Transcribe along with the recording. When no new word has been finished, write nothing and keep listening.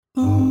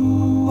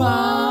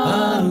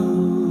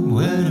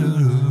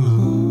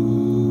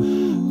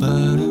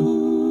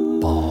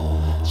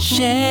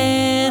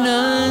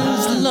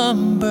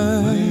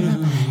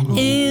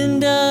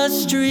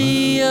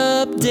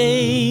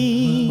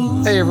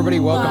everybody,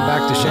 welcome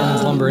back to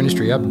Shannon's Lumber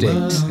Industry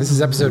Update. This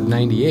is episode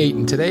 98,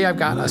 and today I've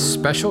got a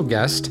special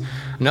guest,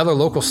 another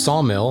local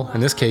sawmill, in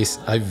this case,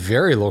 a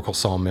very local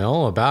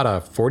sawmill, about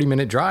a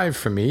 40-minute drive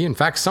from me. In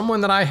fact,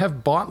 someone that I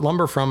have bought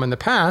lumber from in the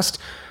past,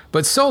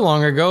 but so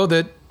long ago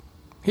that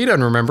he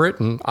doesn't remember it,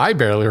 and I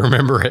barely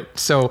remember it.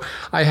 So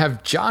I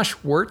have Josh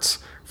Wertz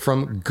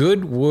from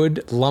Good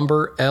Woods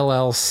Lumber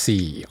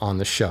LLC on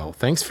the show.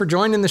 Thanks for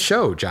joining the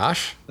show,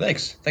 Josh.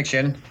 Thanks,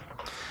 Shannon.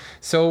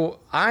 So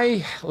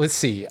let's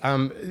see.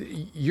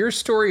 Your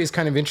story is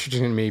kind of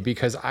interesting to me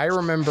because I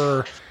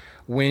remember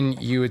when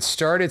you had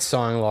started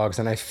sawing logs,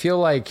 and I feel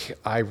like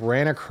I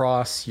ran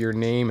across your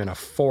name in a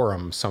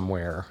forum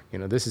somewhere. You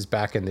know, this is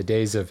back in the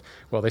days of,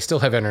 well, they still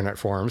have internet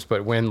forums,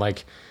 but when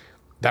like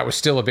that was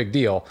still a big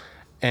deal.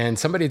 And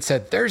somebody had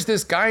said, there's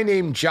this guy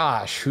named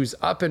Josh who's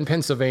up in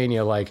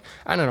Pennsylvania, like,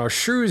 I don't know,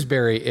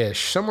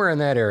 Shrewsbury-ish, somewhere in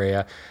that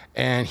area,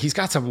 and he's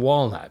got some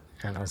walnut.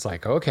 And I was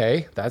like,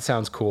 okay, that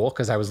sounds cool,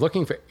 because I was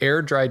looking for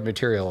air-dried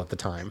material at the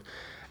time.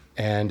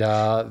 And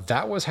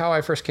that was how I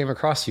first came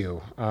across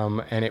you.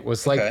 And it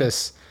was like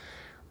this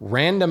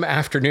random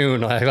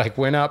afternoon. I like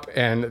went up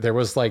and there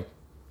was like,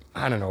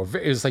 I don't know,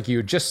 it was like you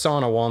had just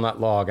sawn a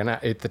walnut log. And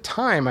at the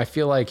time, I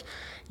feel like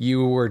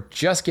you were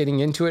just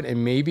getting into it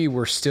and maybe it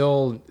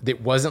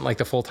wasn't like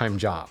the full-time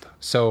job.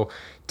 So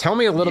tell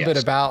me a little bit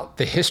about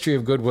the history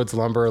of Good Woods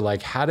Lumber.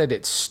 Like, how did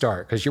it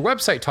start? Because your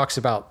website talks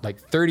about like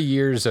 30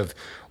 years of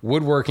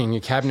woodworking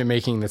and cabinet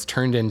making that's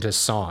turned into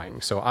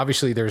sawing. So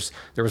obviously there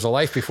was a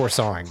life before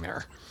sawing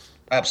there.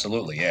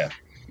 Absolutely, yeah.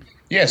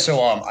 Yeah, so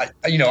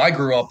I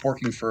grew up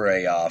working for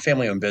a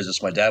family-owned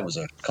business. My dad was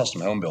a custom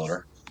home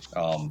builder.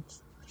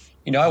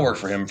 I worked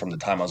for him from the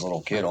time I was a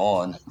little kid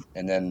on,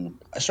 and then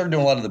I started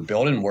doing a lot of the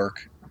building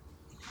work,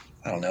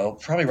 I don't know,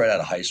 probably right out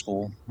of high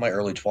school, my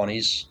early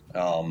 20s.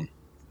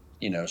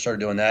 Started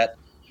doing that.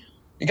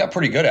 I got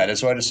pretty good at it,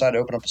 so I decided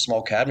to open up a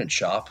small cabinet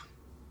shop.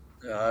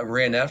 I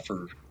ran that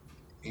for,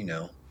 I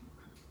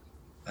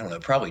don't know,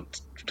 probably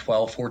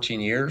 12, 14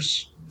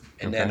 years.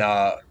 And then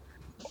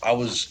I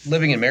was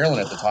living in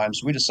Maryland at the time,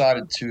 so we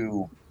decided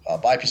to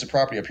buy a piece of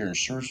property up here in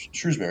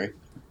Shrewsbury.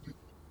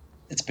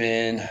 It's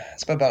been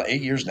about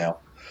 8 years now.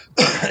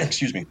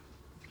 Excuse me.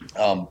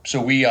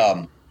 So we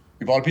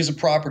bought a piece of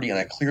property, and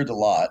I cleared the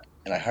lot,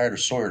 and I hired a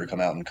sawyer to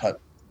come out and cut,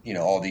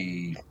 all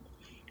the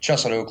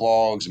chestnut oak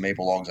logs and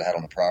maple logs I had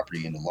on the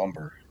property into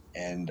lumber.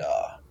 And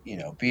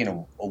being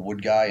a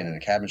wood guy and in a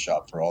cabinet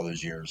shop for all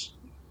those years,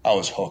 I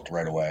was hooked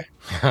right away.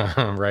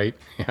 Right.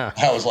 Yeah.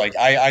 I was like,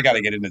 I got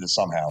to get into this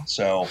somehow.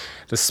 So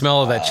the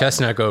smell of that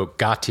chestnut oak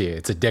got to you.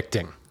 It's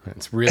addicting.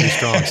 It's really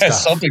strong stuff.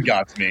 Something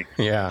got to me.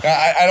 Yeah.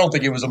 I don't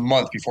think it was a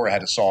month before I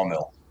had a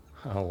sawmill.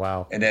 Oh,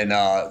 wow. And then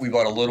we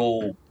bought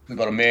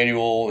a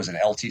manual. It was an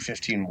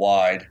LT15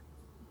 wide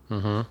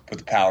with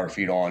the power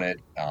feed on it.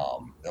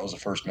 That was the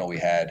first mill we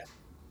had.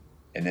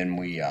 And then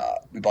we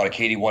bought a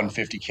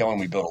KD150 kiln.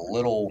 We built a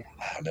little,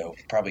 I don't know,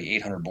 probably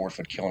 800 board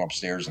foot kiln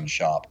upstairs in the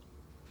shop.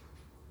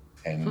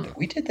 And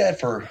we did that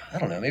for, I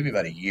don't know, maybe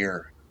about a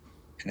year.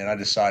 And then I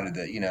decided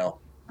that,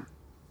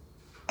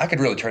 I could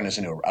really turn this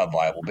into a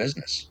viable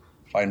business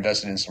if I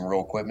invested in some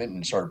real equipment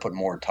and started putting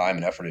more time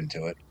and effort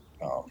into it.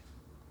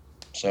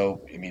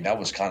 That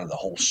was kind of the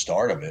whole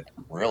start of it,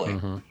 really.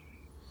 Mm-hmm.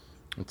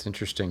 That's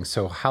interesting.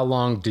 So how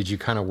long did you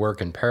kind of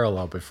work in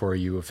parallel before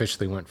you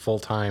officially went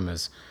full-time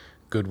as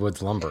Good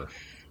Woods Lumber?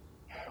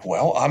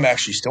 Well, I'm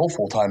actually still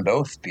full-time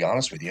both, to be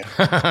honest with you.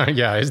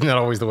 Yeah, isn't that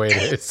always the way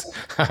it is?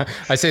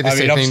 I say the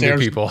same thing to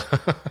people.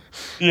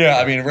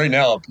 Yeah, right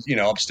now,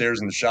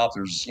 upstairs in the shop,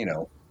 there's,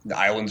 the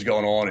islands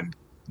going on and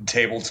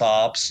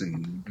tabletops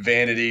and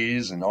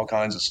vanities and all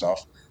kinds of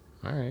stuff.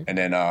 All right. And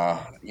then,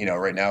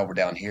 right now we're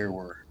down here.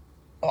 We're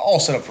all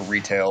set up for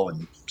retail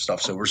and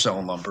stuff. So we're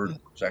selling lumber.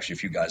 There's actually a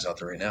few guys out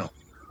there right now.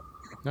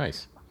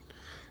 Nice.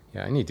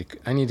 Yeah, I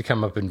need to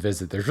come up and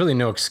visit. There's really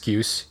no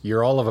excuse.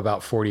 You're all of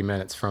about 40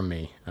 minutes from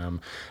me.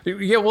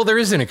 Well, there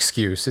is an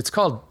excuse. It's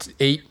called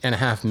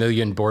 8.5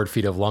 million board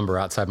feet of lumber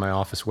outside my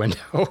office window.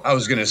 I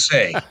was going to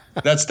say,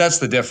 that's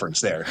the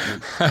difference there.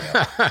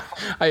 Yeah.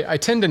 I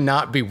tend to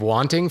not be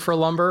wanting for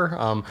lumber.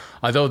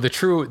 Although the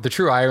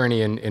true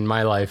irony in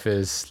my life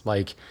is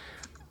like,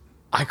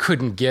 I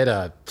couldn't get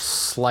a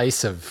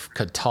slice of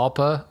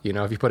catalpa,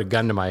 if you put a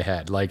gun to my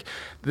head,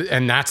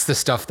 and that's the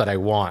stuff that I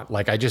want.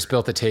 Like I just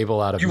built a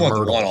table out of myrtle. You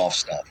want the one-off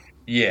stuff.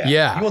 Yeah.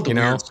 Yeah. You want the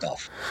weird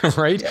stuff.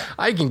 Right. Yeah.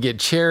 I can get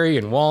cherry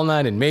and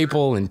walnut and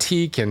maple and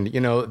teak and,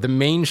 the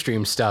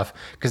mainstream stuff.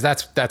 Cause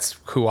that's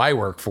who I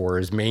work for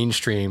is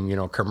mainstream,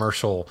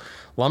 commercial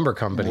lumber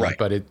company. Right.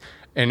 But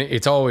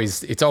it's always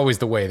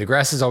the way. The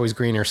grass is always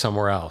greener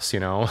somewhere else,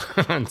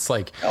 It's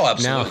like, oh,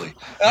 absolutely.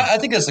 I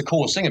think that's the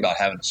coolest thing about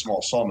having a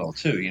small sawmill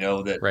too,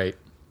 that right.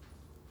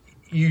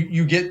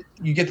 You get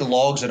the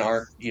logs that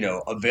aren't,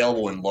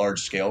 available in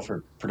large scale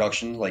for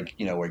production, like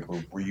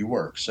where you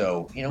work.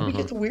 So, we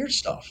get the weird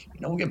stuff.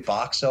 We get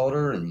box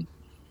elder and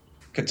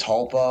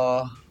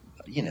catalpa,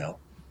 trying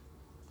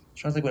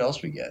to think what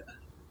else we get.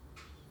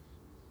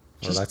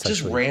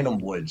 Just random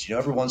woods.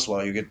 Every once in a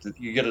while you get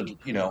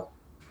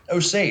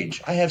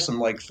Osage. I have some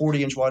like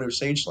 40-inch wide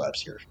Osage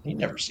slabs here. You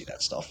never see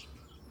that stuff.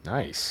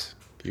 Nice.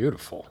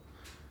 Beautiful.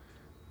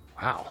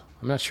 Wow.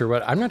 I'm not sure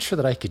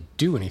that I could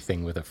do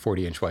anything with a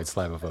 40-inch wide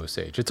slab of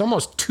Osage. It's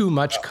almost too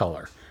much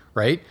color,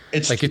 right?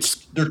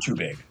 They're too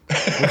big.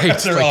 Right.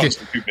 They're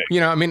obviously too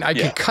big. I mean, I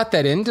could cut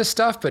that into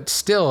stuff, but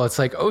still, it's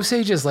like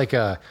Osage is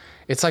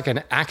it's like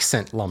an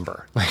accent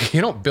lumber. Like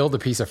you don't build a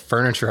piece of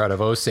furniture out of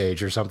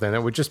Osage or something.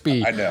 That would just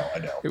be. I know.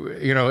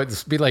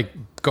 It'd be like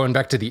going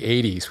back to the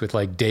 '80s with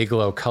like day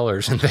glow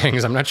colors and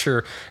things. I'm not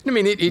sure. I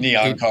mean,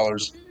 neon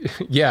colors.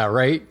 Yeah,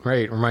 right.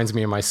 Reminds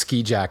me of my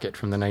ski jacket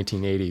from the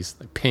 1980s,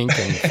 like pink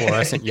and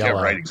fluorescent yellow.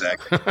 Yeah, right,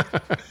 exactly.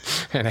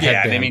 And a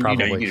headband,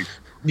 probably. You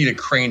need a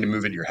crane to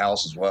move into your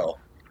house as well.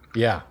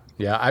 Yeah.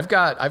 I've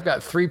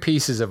got 3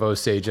 pieces of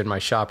Osage in my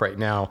shop right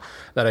now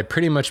that I've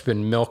pretty much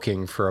been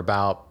milking for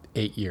about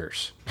 8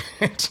 years.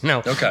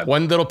 Okay.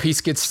 One little piece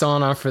gets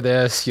sawn off for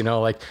this,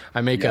 like I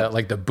make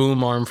like the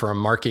boom arm for a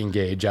marking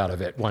gauge out of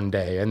it one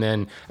day. And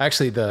then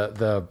actually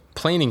the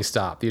planing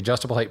stop, the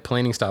adjustable height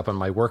planing stop on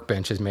my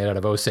workbench is made out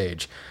of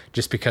Osage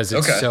just because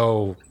it's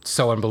so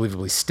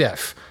unbelievably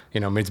stiff.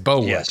 It's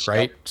bow wood,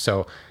 right? Yep.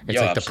 So it's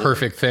like the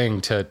perfect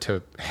thing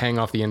to hang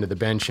off the end of the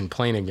bench and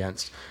plane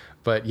against.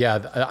 But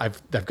yeah,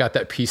 I've got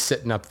that piece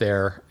sitting up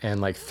there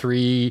and like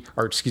 2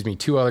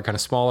 other kind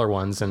of smaller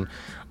ones. And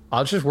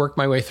I'll just work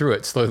my way through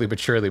it slowly but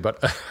surely.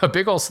 But a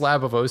big old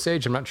slab of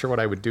Osage, I'm not sure what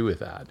I would do with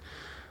that.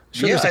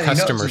 There's a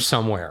customer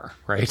somewhere,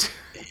 right?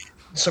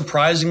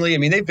 Surprisingly, I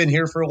mean, they've been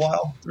here for a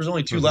while. There's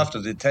only 2 left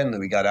of the 10 that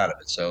we got out of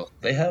it. So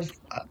they have.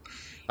 That's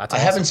I awesome.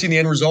 haven't seen the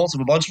end results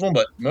of a bunch of them,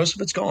 but most of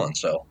it's gone.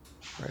 So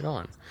right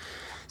on.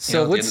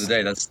 So at the end of the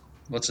day, that's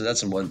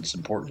what's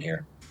important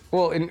here.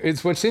 Well, and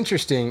what's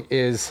interesting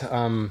is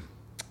I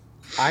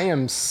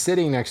am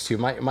sitting next to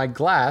my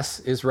glass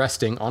is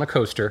resting on a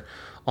coaster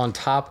on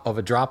top of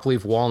a drop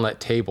leaf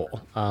walnut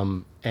table.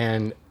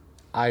 And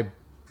I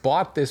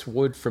bought this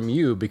wood from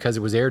you because it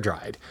was air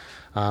dried.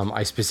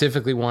 I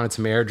specifically wanted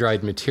some air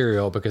dried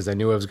material because I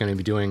knew I was going to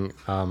be doing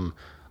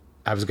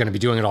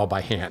it all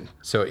by hand.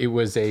 So it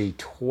was a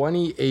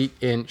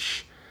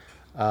 28-inch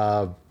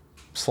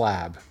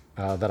slab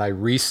that I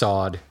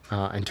resawed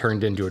and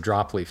turned into a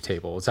drop leaf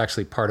table. It's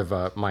actually part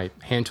of my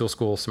hand tool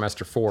school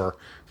semester 4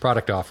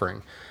 product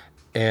offering.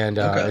 And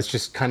it's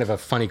just kind of a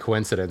funny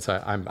coincidence.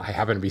 I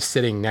happen to be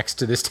sitting next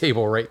to this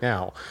table right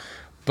now.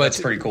 But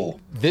that's pretty cool.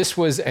 This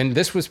was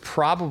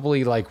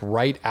probably like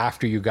right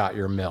after you got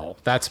your mill.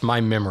 That's my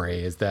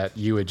memory, is that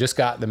you had just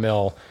got the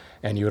mill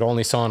and you had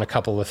only sawn a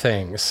couple of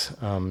things.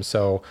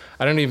 So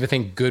I don't even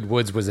think Good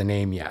Woods was a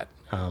name yet.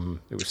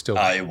 It was still.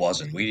 It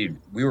wasn't. We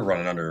were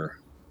running under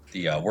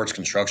the Wertz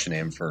construction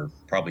name for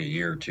probably a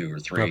year or 2 or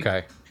 3.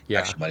 Okay. Yeah.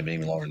 Actually, might have been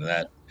even longer than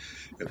that.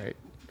 Right.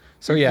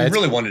 So yeah, we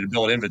really wanted to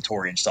build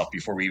inventory and stuff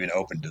before we even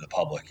opened to the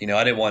public.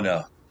 I didn't want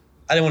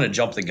to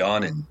jump the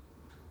gun and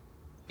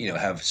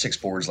have 6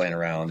 boards laying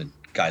around and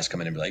guys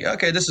come in and be like,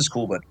 okay, this is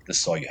cool, but this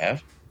is all you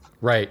have.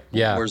 Right.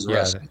 Yeah. Where's the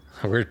rest?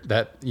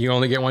 You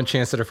only get one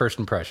chance at a first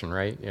impression,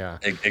 right? Yeah.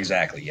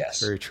 Exactly.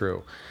 Yes. Very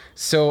true.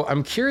 So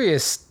I'm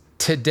curious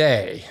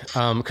today,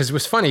 because it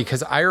was funny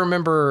because I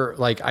remember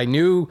I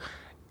knew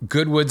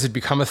Good Woods had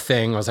become a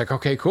thing. I was like,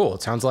 okay, cool.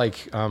 It sounds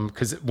like,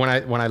 because when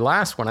I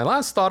last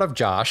thought of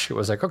Josh, it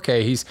was like,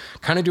 okay, he's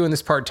kind of doing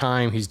this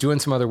part-time. He's doing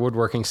some other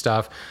woodworking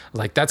stuff.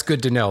 Like, that's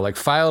good to know. Like,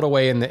 file it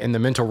away in the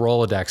mental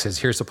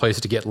Rolodexes. Here's the place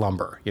to get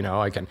lumber.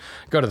 I can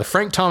go to the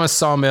Frank Thomas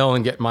sawmill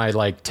and get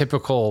my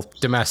typical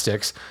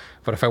domestics.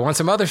 But if I want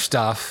some other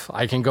stuff,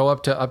 I can go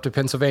up to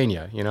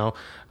Pennsylvania,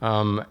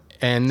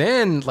 and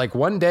then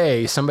one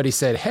day somebody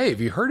said, hey, have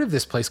you heard of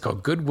this place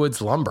called Good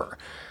Woods Lumber?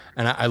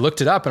 And I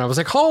looked it up and I was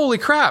like, holy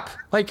crap.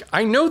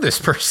 I know this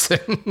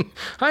person.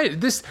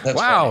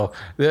 Wow.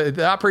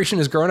 The operation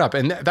has grown up.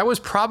 And that was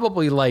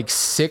probably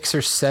 6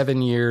 or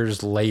 7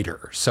 years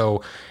later.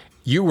 So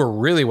you were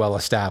really well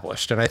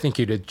established. And I think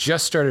you'd have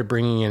just started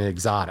bringing in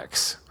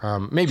exotics.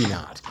 Maybe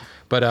not.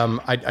 But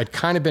I'd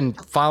kind of been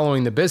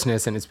following the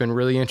business, and it's been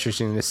really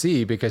interesting to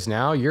see because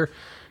now you're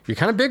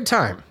kind of big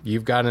time.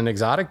 You've got an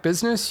exotic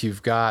business.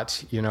 You've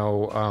got,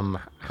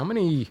 how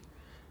many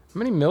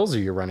mills are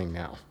you running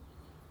now?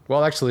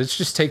 Well, actually, let's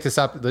just take this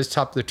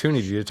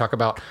opportunity to talk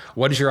about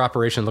what does your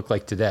operation look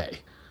like today?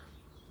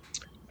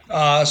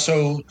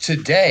 So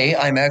today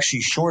I'm actually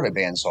short a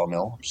bandsaw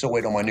mill. I'm still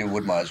waiting on my new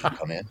wood miser to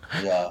come in.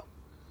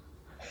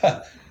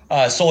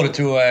 I sold it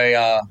to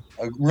a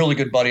really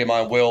good buddy of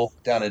mine, Will,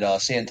 down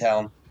at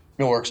Sandtown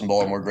Millworks in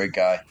Baltimore. Great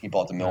guy. He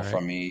bought the mill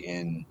from me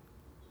in,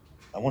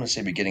 I want to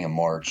say, beginning of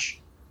March.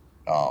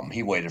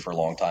 He waited for a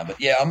long time, but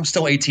yeah, I'm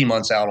still 18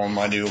 months out on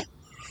my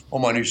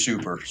new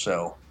super.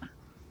 So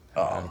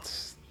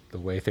that's the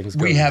way things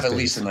go. We have at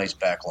least a nice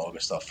backlog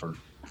of stuff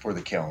for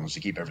the kilns to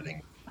keep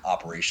everything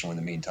operational in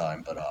the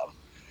meantime. But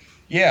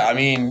yeah, I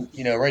mean,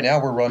 right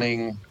now we're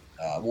running.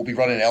 We'll be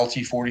running an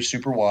LT40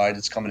 super wide.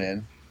 It's coming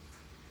in.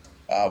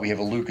 We have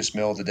a Lucas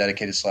mill, the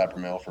dedicated slapper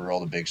mill for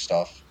all the big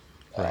stuff.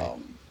 Right.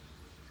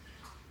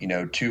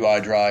 2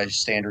 eye-dry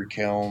standard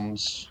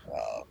kilns,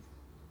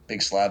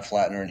 big slab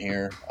flattener in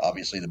here.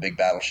 Obviously, the big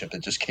battleship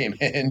that just came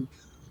in.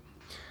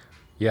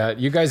 Yeah,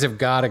 you guys have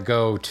got to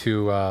go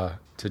to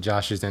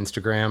Josh's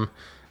Instagram.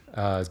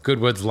 Good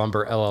Woods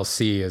Lumber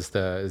LLC is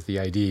the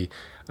ID.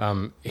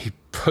 He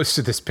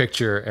posted this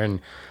picture, and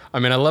I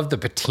mean, I love the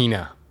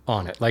patina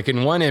on it. Like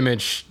in one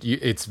image,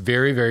 it's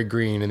very, very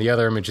green, and the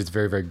other image, it's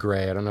very, very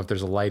gray. I don't know if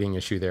there's a lighting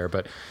issue there,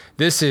 but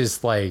this is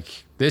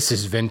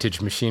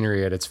vintage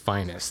machinery at its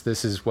finest.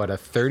 This is what, a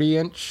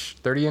 30-inch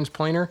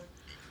planer?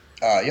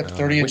 Yep,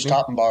 30-inch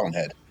top and bottom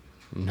head.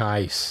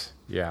 Nice.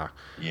 Yeah.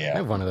 Yeah. I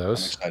have one of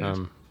those.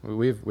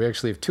 We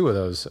actually have two of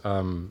those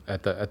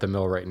at the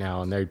mill right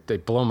now, and they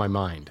blow my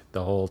mind.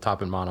 The whole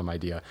top and bottom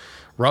idea.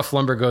 Rough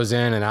lumber goes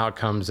in, and out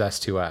comes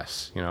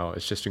S2S. You know,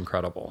 it's just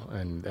incredible,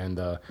 and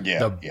the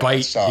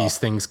bite these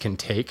things can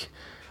take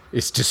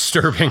is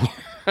disturbing.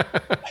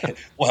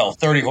 Well,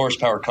 30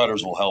 horsepower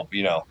cutters will help.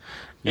 You know,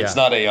 it's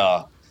not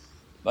a.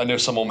 I know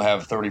some of them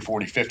have 30,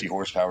 40, 50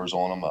 horsepowers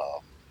on them.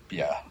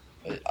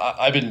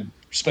 I've been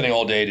spending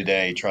all day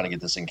today trying to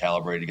get this thing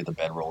calibrated, get the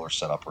bed roller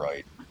set up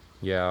right.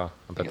 Yeah,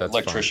 I bet that's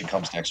electrician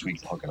fun. comes next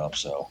week to hook it up.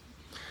 So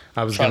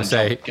I was going to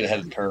say, get ahead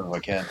of the curve if I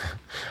can.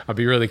 I'd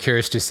be really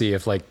curious to see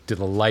if, like, do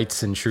the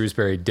lights in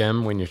Shrewsbury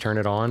dim when you turn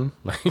it on?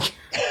 Like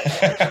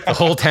the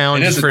whole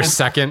town just for a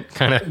second,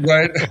 kind of.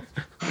 Right.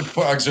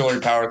 Put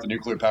auxiliary power at the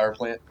nuclear power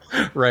plant.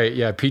 Right.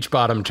 Yeah. Peach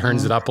Bottom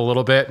turns it up a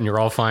little bit, and you're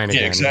all fine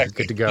again. Yeah,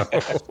 exactly. Good to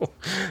go.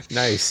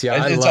 Nice.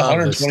 Yeah, it's I love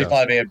 125 this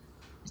stuff. amp.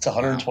 It's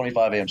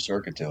 125 amp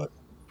circuit to it.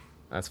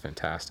 That's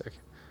fantastic.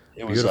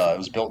 It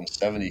was built in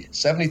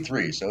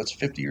 73, so it's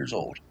 50 years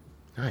old.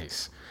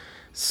 Nice.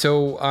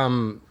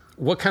 So,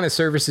 what kind of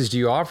services do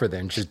you offer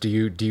then? Just do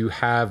you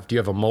have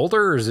a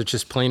molder, or is it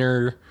just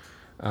planer?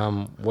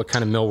 What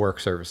kind of millwork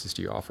services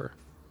do you offer?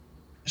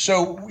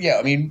 So yeah,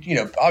 I mean, you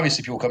know,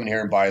 obviously people come in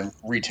here and buy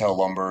retail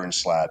lumber and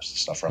slabs and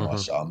stuff from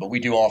us. But we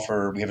do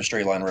offer. We have a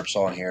straight line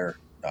ripsaw in here.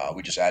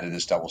 We just added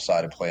this double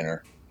sided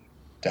planer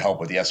to help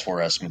with the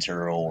S4S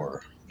material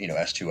or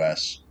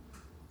S2S.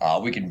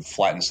 We can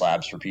flatten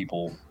slabs for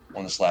people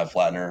on the slab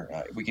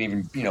flattener. We can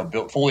even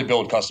fully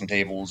build custom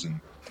tables and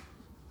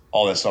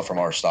all that stuff from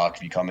our stock.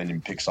 If you come in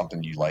and pick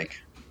something you like,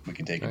 we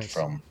can take it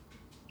from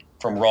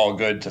raw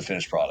good to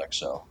finished product.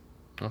 So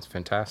that's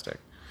fantastic.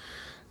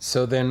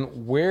 So then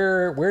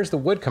where's the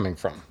wood coming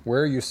from?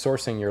 Where are you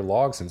sourcing your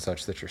logs and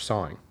such that you're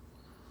sawing?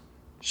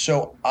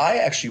 So I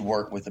actually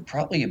work with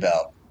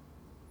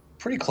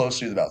pretty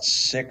closely with about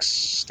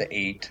 6 to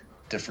 8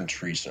 different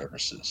tree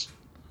services.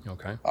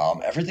 Okay.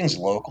 Everything's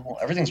local.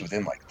 Everything's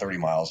within like 30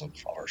 miles of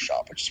our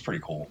shop, which is pretty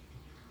cool.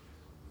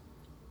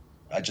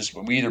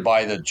 We either buy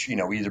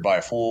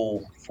a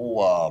full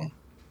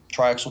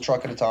triaxle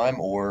truck at a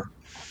time, or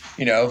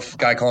if a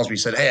guy calls me and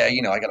said, hey,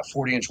 I got a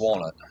 40-inch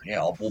walnut,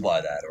 we'll buy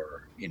that,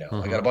 or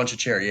I got a bunch of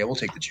cherry, we'll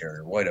take the cherry,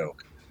 or white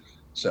oak.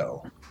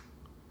 So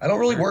I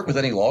don't really work with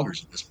any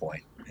loggers at this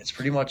point. It's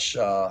pretty much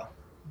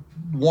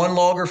one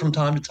logger from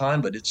time to time,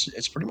 but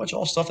it's pretty much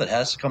all stuff that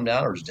has to come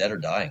down or is dead or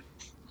dying.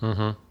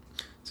 Mm-hmm.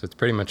 So it's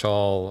pretty much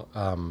all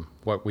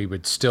what we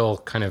would still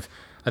kind of,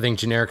 I think,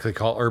 generically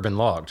call urban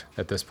logged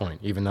at this point,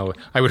 even though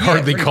I would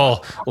hardly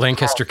call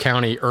Lancaster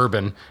County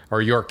urban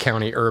or York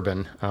County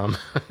urban.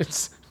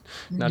 It's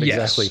not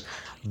exactly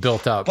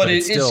built up. But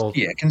it's still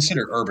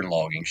considered urban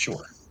logging,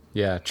 sure.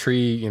 Yeah,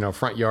 tree,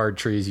 front yard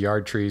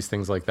trees,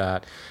 things like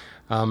that.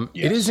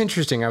 It is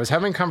interesting. I was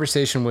having a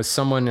conversation with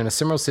someone in a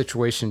similar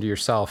situation to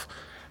yourself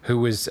who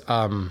was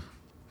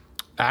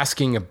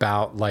asking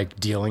about like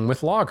dealing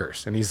with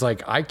loggers, and he's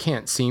like, I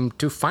can't seem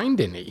to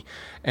find any,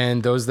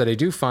 and those that I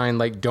do find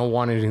like don't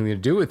want anything to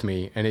do with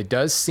me. And it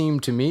does seem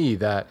to me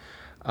that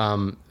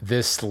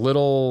this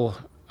little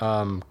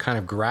kind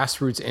of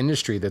grassroots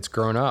industry that's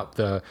grown up,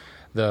 the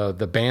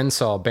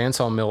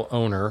bandsaw mill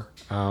owner,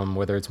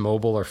 whether it's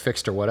mobile or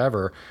fixed or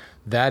whatever,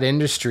 that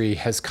industry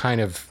has kind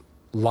of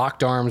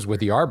locked arms with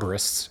the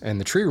arborists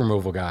and the tree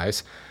removal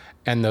guys.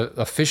 And the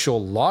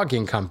official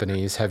logging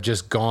companies have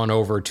just gone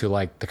over to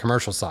like the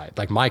commercial side,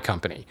 like my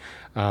company.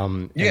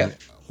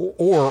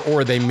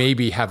 Or they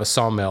maybe have a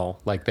sawmill,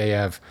 like they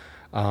have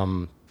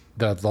the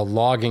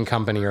logging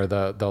company or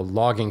the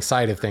logging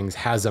side of things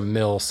has a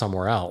mill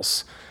somewhere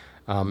else.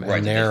 And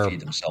they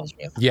feed themselves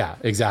with. Yeah,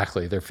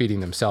 exactly. They're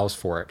feeding themselves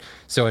for it.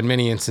 So in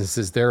many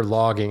instances, they're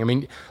logging. I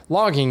mean,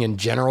 logging in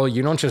general,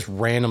 you don't just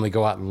randomly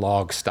go out and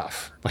log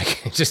stuff.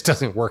 Like it just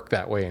doesn't work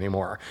that way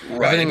anymore.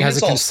 Right. Everything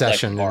has a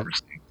concession.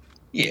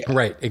 Yeah.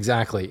 Right,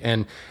 exactly.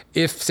 And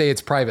if, say,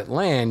 it's private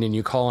land and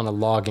you call in a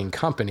logging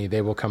company, they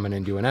will come in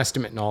and do an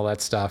estimate and all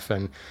that stuff.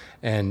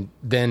 And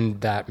then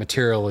that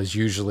material is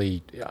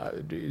usually,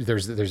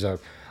 there's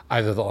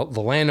either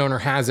the landowner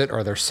has it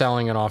or they're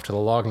selling it off to the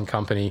logging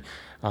company.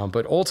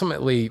 But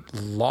ultimately,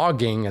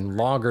 logging and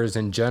loggers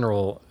in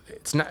general,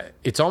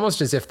 it's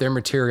almost as if their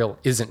material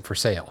isn't for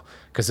sale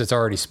because it's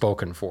already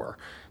spoken for.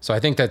 So I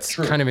think that's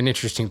kind of an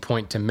interesting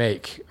point to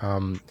make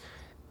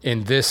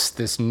in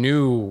this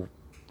new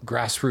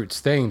grassroots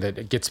thing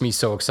that gets me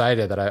so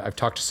excited that I've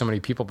talked to so many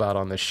people about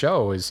on this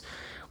show is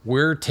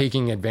we're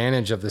taking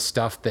advantage of the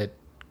stuff that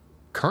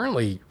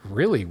currently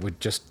really would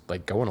just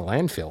like go in a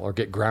landfill or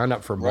get ground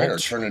up for mulch. Right, or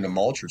turn into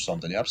mulch or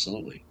something.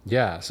 Absolutely.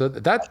 Yeah, so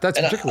that's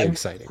particularly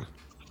exciting.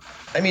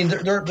 I mean, there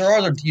are, there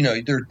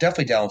are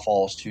definitely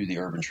downfalls to the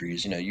urban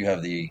trees. You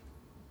have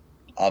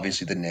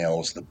obviously the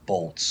nails, the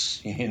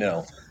bolts,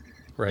 you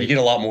Right. get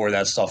a lot more of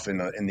that stuff in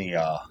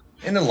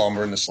the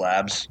lumber and the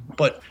slabs,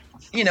 but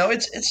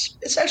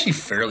it's actually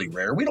fairly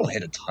rare. We don't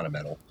hit a ton of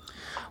metal.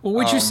 Well,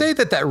 would you say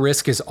that that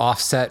risk is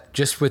offset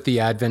just with the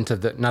advent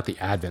of not the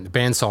advent, the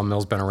bandsaw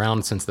mill's been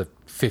around since the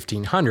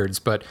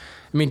 1500s, but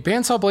I mean,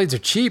 bandsaw blades are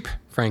cheap,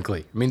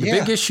 frankly. I mean, the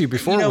big Yeah, issue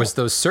before was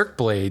those circ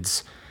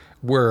blades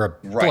were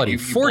a right. bloody You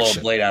blow a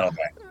fortune. blade out of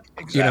that.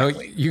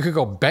 Exactly. You could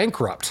go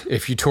bankrupt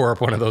if you tore up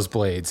one of those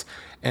blades.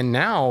 And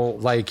now,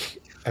 like,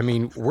 I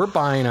mean, we're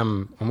buying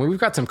them. I mean, we've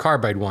got some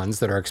carbide ones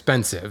that are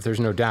expensive. There's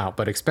no doubt,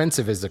 but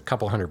expensive is a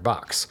couple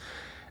 $100.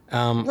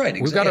 Right.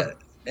 We've got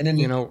Exactly. a, And in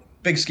you the know,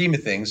 big scheme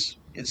of things,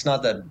 it's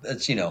not that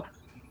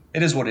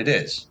it is what it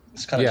is.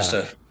 It's kind of yeah,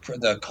 just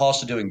the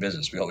cost of doing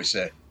business. We always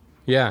say.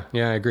 yeah,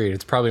 I agree.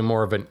 It's probably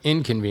more of an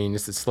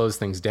inconvenience that slows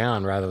things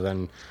down rather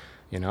than,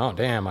 oh,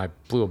 damn, I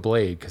blew a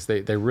blade, because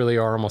they really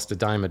are almost a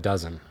dime a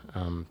dozen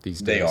these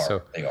days. They are.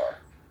 So, They are.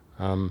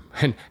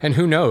 and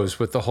who knows,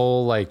 with the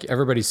whole, like,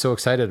 everybody's so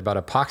excited about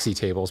epoxy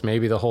tables,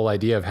 maybe the whole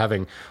idea of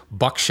having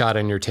buckshot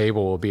in your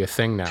table will be a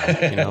thing now.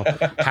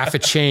 Half a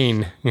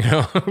chain,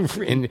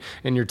 in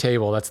your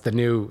table. That's the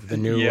new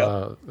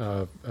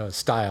Yep.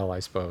 style, I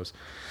suppose.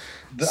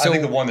 I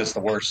think the one that's the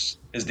worst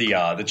is the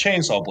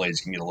chainsaw blades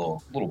can get a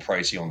little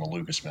pricey on the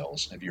Lucas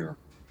mills if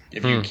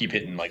you keep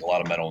hitting like a lot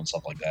of metal and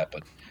stuff like that.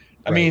 But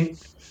I Right, mean,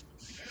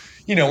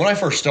 when I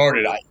first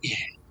started,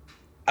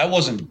 I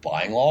wasn't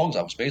buying logs.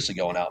 I was basically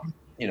going out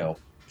and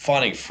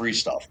finding free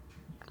stuff,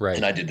 right.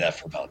 and I did that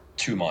for about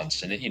 2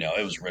 months, and it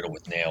was riddled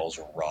with nails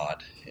or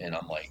rot. And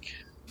I'm like,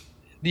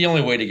 the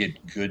only way to get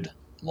good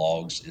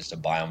logs is to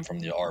buy them from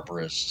the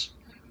arborists.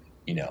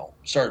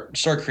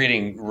 Start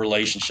creating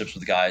relationships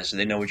with guys so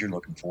they know what you're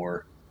looking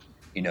for.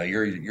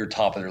 You're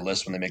top of their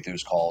list when they make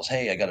those calls.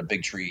 Hey, I got a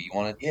big tree. You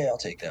want it? Yeah, I'll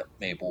take that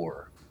maple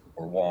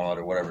or walnut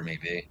or whatever it may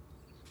be.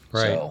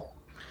 Right. So,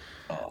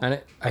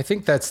 And I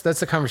think that's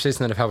a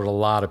conversation that I've had with a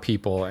lot of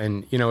people.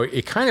 And,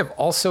 it kind of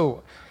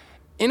also,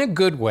 in a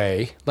good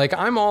way, like,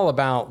 I'm all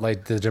about,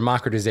 like, the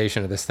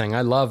democratization of this thing.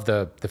 I love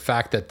the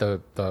fact that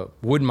the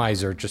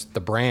Wood-Mizer, just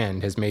the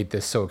brand, has made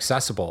this so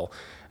accessible.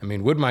 I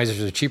mean,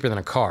 Wood-Mizers are cheaper than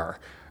a car.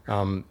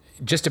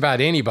 Just about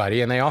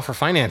anybody, and they offer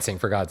financing,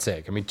 for God's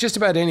sake. I mean, just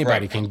about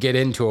anybody right. can get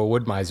into a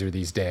Wood-Mizer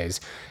these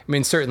days. I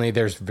mean, certainly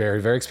there's very,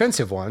 very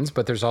expensive ones,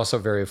 but there's also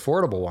very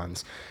affordable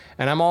ones.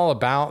 And I'm all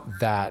about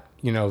that,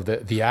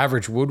 the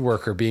average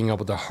woodworker being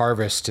able to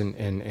harvest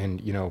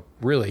and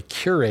really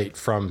curate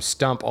from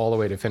stump all the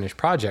way to finished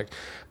project.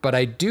 But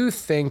I do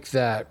think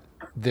that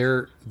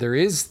there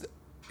is,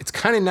 it's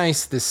kind of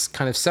nice, this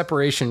kind of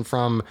separation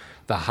from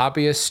the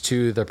hobbyists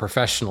to the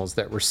professionals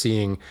that we're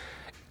seeing.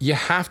 You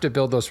have to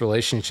build those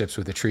relationships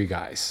with the tree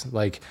guys.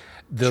 Like,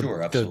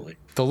 Sure, absolutely.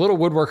 the little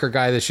woodworker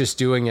guy that's just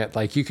doing it,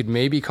 like, you could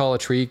maybe call a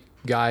tree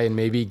guy and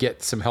maybe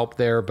get some help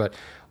there, but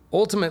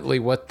ultimately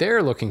what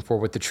they're looking for,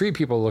 what the tree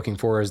people are looking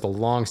for, is the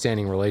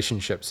long-standing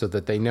relationship so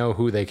that they know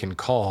who they can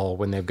call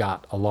when they've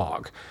got a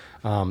log.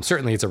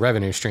 Certainly it's a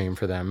revenue stream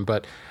for them,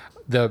 but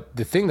the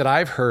thing that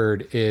I've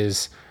heard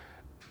is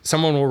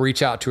someone will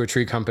reach out to a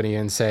tree company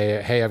and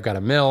say, hey, I've got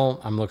a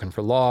mill, I'm looking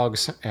for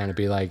logs. And it'd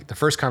be like, the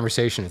first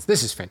conversation is,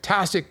 this is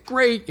fantastic,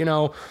 great,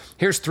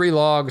 here's 3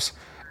 logs.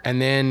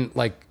 And then,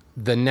 like,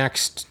 the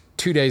next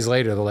 2 days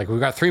later, they're like, we've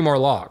got 3 more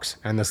logs.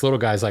 And this little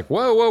guy's like,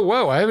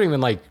 whoa, I haven't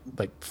even like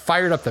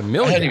fired up the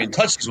mill I yet. hadn't even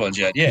touched these ones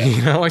yet.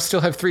 Yeah. I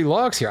still have 3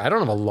 logs here. I don't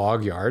have a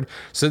log yard.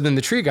 So then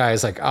the tree guy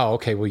is like, oh,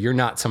 okay, well, you're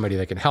not somebody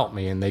that can help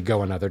me. And they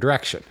go another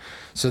direction.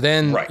 So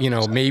then, Right.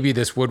 Exactly. maybe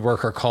this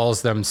woodworker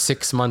calls them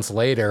 6 months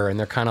later and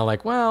they're kind of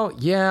like, well,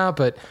 yeah,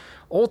 but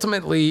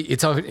ultimately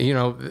it's,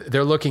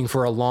 they're looking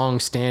for a long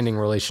standing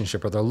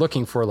relationship, or they're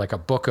looking for like a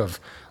book of,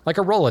 like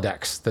a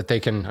Rolodex that they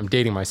can, I'm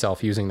dating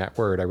myself using that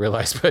word, I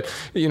realize, but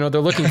they're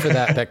looking for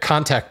that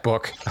contact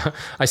book.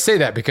 I say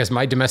that because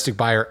my domestic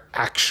buyer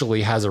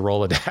actually has a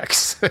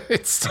Rolodex.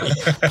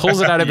 He pulls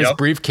it out of his Yep.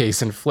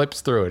 briefcase and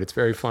flips through it. It's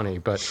very funny,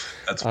 but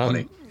That's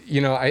funny.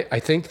 I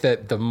think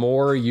that the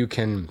more you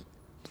can,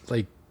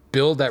 like,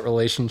 build that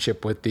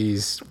relationship with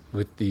these,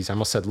 I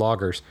almost said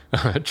loggers,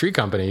 tree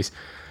companies,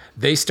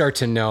 they start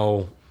to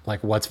know,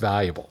 like, what's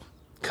valuable,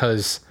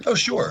 because Oh,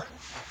 sure.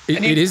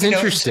 it is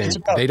interesting. It's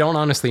about They don't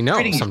honestly know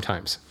treating.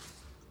 sometimes.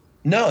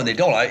 No, they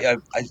don't. I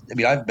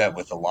mean, I've met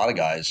with a lot of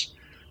guys,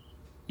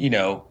 you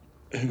know,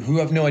 who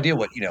have no idea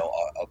what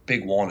a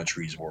big walnut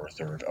tree's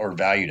worth or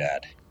valued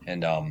at,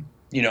 and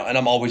and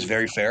I'm always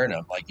very fair, and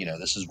I'm like,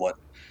 this is what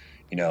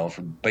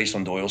based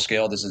on Doyle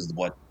scale, this is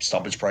what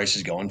stumpage price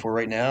is going for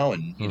right now,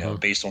 and Hmm.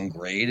 based on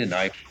grade, and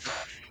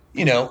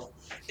you know,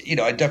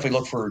 I definitely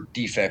look for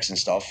defects and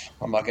stuff.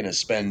 I'm not going to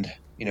spend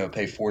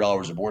pay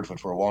 $4 a board foot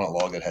for a walnut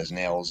log that has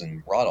nails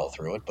and rot all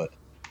through it, but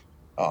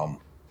um,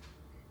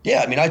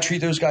 yeah, I mean, I treat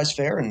those guys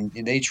fair, and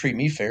they treat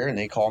me fair, and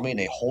they call me and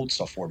they hold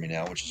stuff for me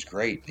now, which is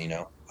great.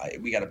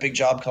 We got a big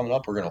job coming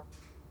up.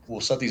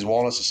 We'll set these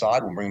walnuts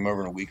aside. We'll bring them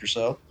over in a week or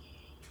so.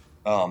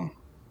 Um,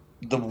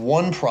 the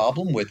one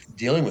problem with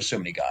dealing with so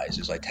many guys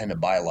is I tend to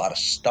buy a lot of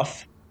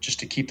stuff just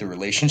to keep the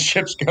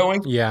relationships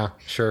going. Yeah,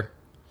 sure.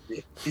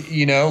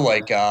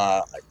 Like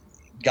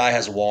guy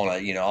has a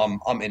walnut.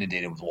 I'm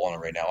inundated with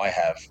walnut right now. I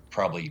have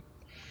probably,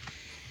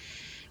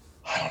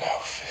 I don't know,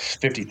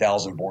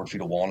 50,000 board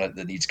feet of walnut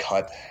that needs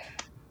cut.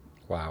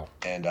 Wow.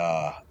 And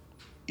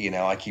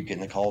I keep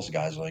getting the calls. The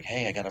guys are like,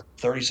 "Hey, I got a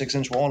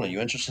 36-inch walnut. You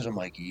interested?" I'm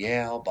like,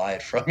 "Yeah, I'll buy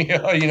it from you."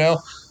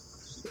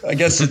 I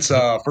guess it's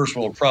a first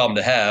world problem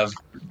to have,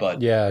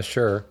 but Yeah,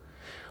 sure.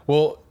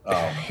 Well,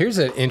 um, here's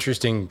an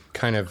interesting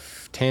kind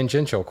of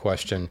tangential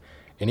question.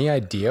 Any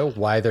idea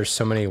why there's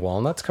so many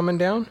walnuts coming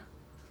down?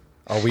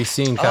 Are we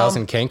seeing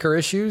thousand canker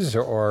issues,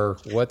 or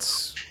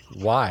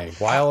why?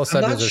 Why all of a I'm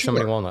sudden not is there so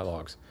many sure. walnut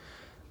logs?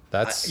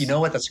 That's You know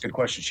what? That's a good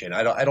question, Shane.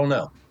 I don't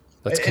know.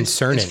 that's It's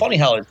concerning. funny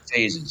how it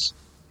phases.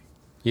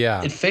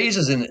 Yeah, It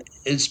phases in,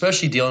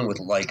 especially dealing with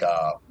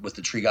with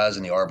the tree guys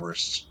and the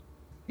arborists.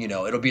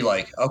 It'll be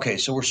like, okay,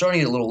 so we're starting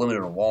to get a little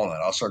limited on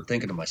walnut. I'll start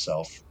thinking to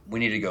myself, we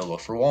need to go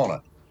look for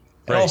walnut.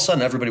 And all of a right,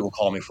 sudden, everybody will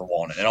call me for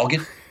walnut, and I'll get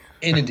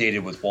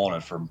inundated with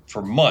walnut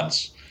for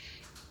months,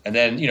 and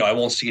then I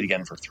won't see it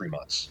again for 3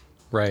 months,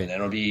 and right. then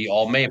it'll be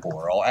all maple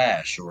or all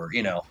ash, or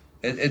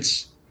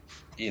it's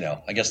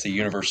I guess the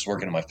universe is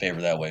working in my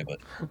favor that way. But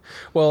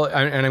Well,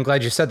 and I'm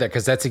glad you said that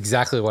because that's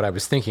exactly what I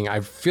was thinking. I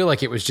feel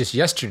like it was just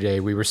yesterday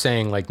we were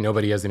saying like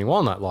nobody has any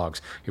walnut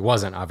logs. It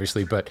wasn't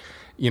obviously, but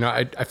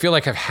I feel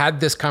like I've had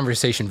this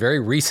conversation very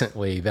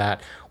recently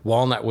that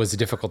walnut was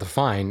difficult to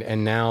find,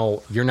 and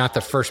now you're not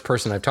the first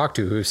person I've talked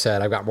to who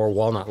said I've got more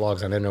walnut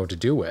logs I don't know what to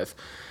do with.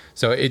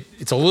 So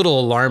it's a little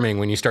alarming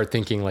when you start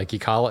thinking like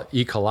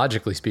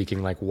ecologically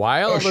speaking, like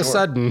why all oh, of a sure,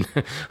 sudden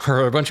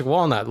are a bunch of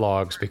walnut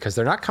logs because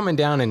they're not coming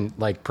down in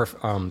like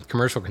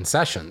commercial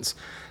concessions.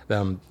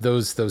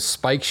 Those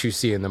spikes you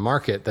see in the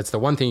market. That's the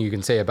one thing you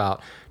can say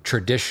about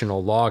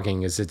traditional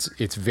logging is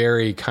it's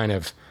very kind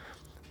of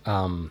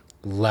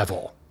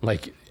level.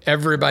 Like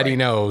everybody right,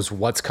 knows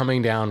what's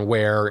coming down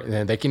where,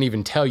 and they can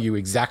even tell you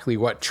exactly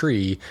what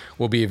tree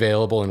will be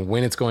available and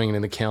when it's going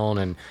in the kiln.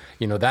 And,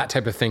 that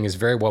type of thing is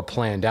very well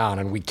planned out.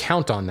 And we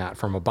count on that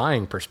from a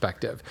buying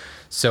perspective.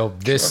 So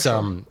this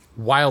sure.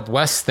 Wild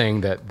West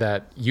thing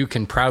that you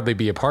can proudly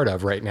be a part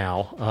of right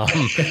now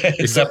It's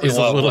is definitely a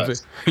Wild little bit,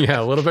 West.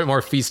 yeah, a little bit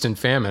more feast and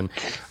famine.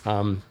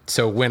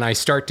 So when I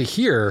start to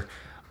hear,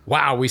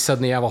 wow, we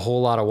suddenly have a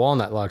whole lot of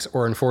walnut logs.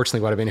 Or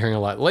unfortunately, what I've been hearing a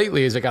lot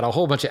lately is I got a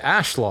whole bunch of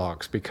ash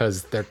logs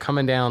because they're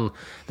coming down.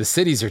 The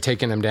cities are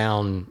taking them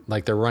down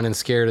like they're running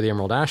scared of the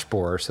emerald ash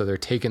borer. So they're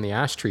taking the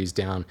ash trees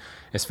down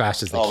as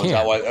fast as they Oh, is that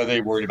can. why? Are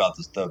they worried about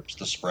the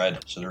spread?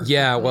 So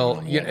Yeah, they're moving well,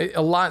 them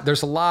along.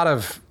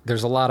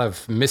 there's a lot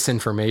of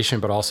misinformation,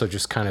 but also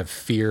just kind of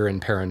fear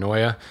and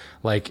paranoia.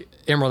 Like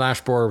emerald ash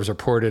borer was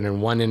reported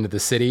in one end of the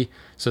city,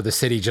 so the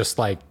city just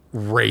like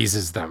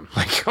raises them.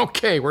 Like,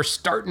 okay, we're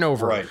starting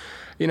over. Right.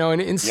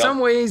 And in Yep. some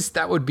ways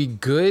that would be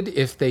good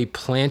if they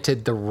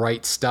planted the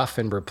right stuff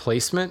in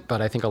replacement,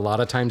 but I think a lot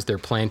of times they're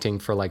planting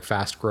for like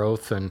fast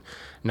growth and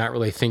not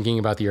really thinking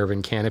about the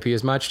urban canopy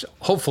as much.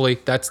 Hopefully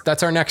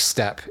that's our next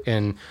step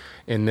in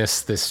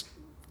this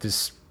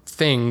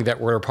thing that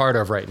we're a part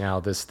of right now,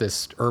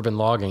 this urban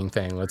logging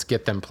thing. Let's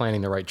get them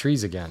planting the right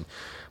trees again.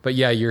 But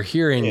yeah, Yeah.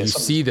 you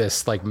see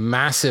this like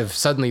massive,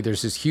 suddenly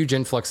there's this huge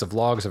influx of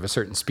logs of a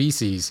certain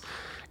species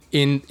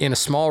in a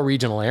small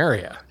regional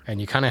area. And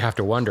you kind of have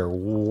to wonder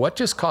what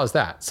just caused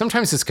that.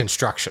 Sometimes it's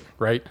construction,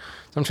 right?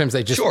 Sometimes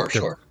they're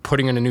Sure.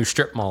 putting in a new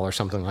strip mall or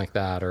something like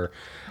that. Or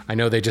I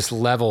know they just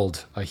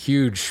leveled a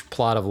huge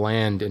plot of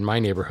land in my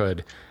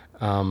neighborhood.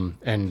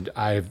 And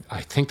I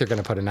think they're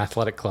going to put an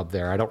athletic club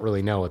there. I don't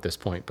really know at this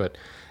point, but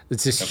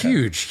it's this Okay.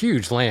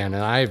 huge land.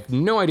 And I have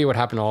no idea what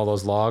happened to all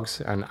those logs.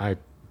 And I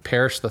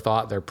perish the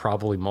thought they're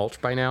probably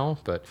mulched by now.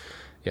 But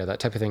yeah, that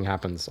type of thing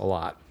happens a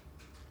lot.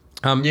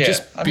 Yeah.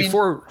 Just I mean,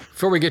 before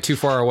we get too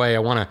far away, I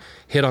want to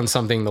hit on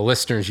something. The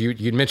listeners,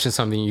 you'd mentioned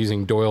something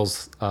using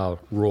Doyle's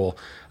rule.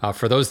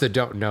 For those that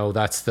don't know,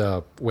 that's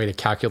the way to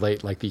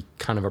calculate like the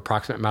kind of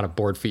approximate amount of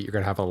board feet you're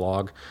going to have a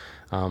log.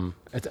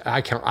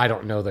 I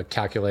don't know the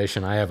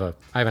calculation. I have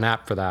an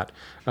app for that.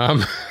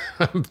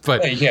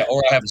 But yeah.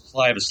 Or I have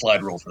a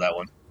slide rule for that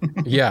one.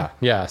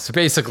 yeah. So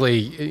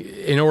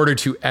basically, in order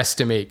to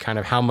estimate kind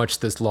of how much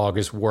this log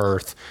is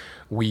worth,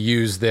 we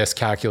use this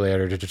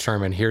calculator to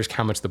determine here's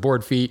how much the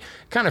board feet,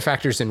 kind of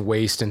factors in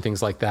waste and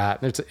things like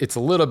that. It's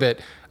a little bit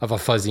of a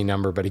fuzzy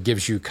number, but it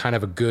gives you kind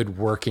of a good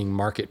working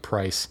market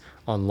price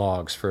on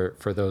logs for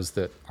those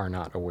that are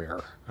not aware.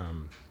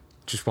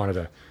 Just wanted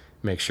to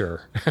make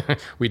sure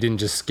we didn't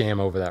just scam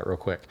over that real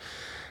quick.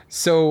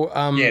 So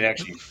Yeah. And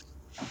actually,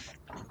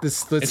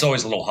 this it's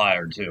always a little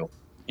higher too.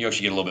 You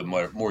actually get a little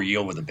bit more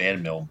yield with a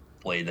band mill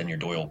blade than your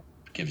Doyle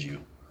gives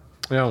you.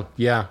 oh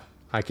yeah,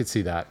 I could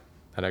see that.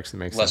 That actually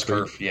makes Less sense.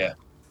 curve. Yeah.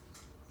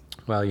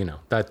 Well,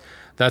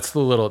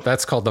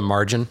 that's called the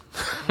margin.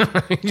 You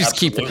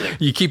just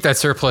Absolutely. keep that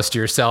surplus to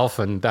yourself,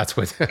 and that's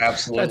what that's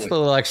Absolutely. the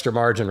little extra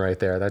margin right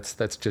there. That's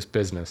just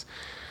business.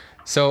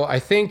 So I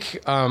think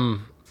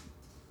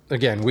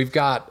again, we've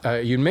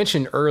got, you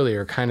mentioned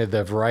earlier kind of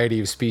the variety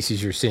of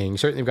species you're seeing. You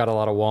certainly got a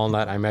lot of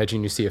walnut. I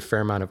imagine you see a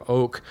fair amount of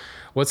oak.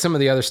 What's some of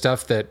the other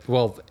stuff that,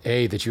 well,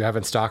 that you have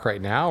in stock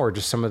right now, or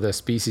just some of the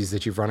species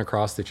that you've run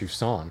across that you've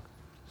sawn?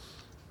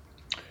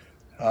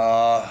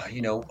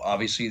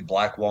 Obviously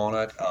black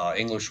walnut,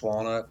 English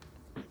walnut,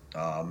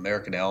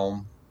 American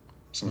elm,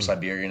 some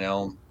Siberian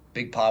elm,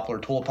 big poplar,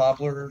 tulip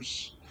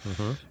poplars,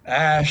 Mm-hmm.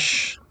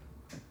 ash,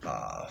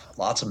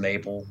 lots of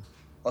maple,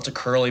 lots of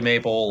curly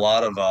maple, a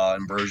lot of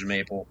ambrosia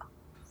maple.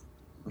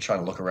 I'm trying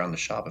to look around the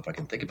shop if I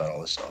can think about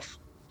all this stuff.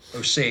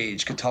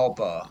 Osage,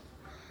 catalpa,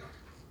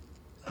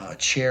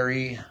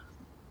 cherry,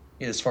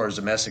 as far as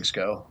domestics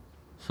go.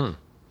 Hmm.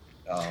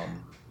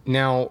 Um,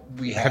 Now,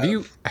 we have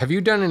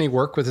you done any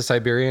work with the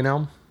Siberian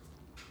elm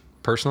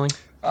personally?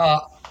 uh,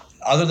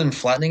 other than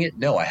flattening it,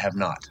 no, I have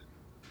not.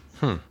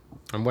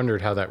 I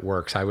wondered how that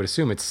works. I would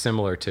assume it's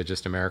similar to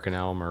just American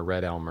elm or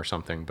red elm or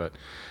something, but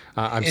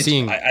I'm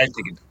seeing. I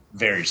think it's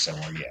very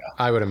similar. Yeah.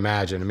 I would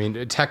imagine. I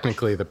mean,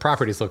 technically the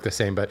properties look the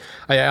same, but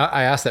I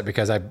asked that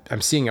because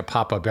I'm seeing it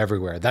pop up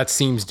everywhere. That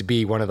seems to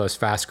be one of those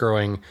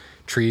fast-growing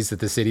trees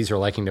that the cities are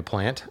liking to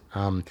plant.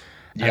 And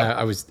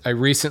I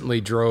recently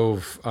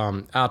drove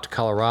out to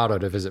Colorado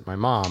to visit my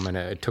mom, and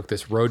I took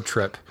this road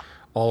trip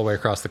all the way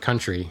across the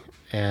country,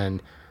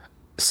 and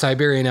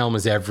Siberian elm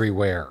is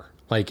everywhere.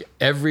 Like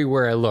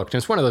everywhere I looked. And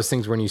it's one of those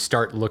things when you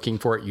start looking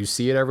for it, you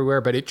see it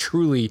everywhere, but it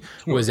truly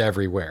was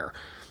everywhere.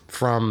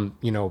 From,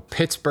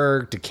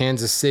 Pittsburgh to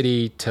Kansas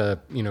City to,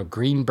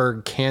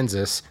 Greenburg,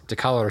 Kansas to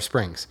Colorado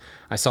Springs.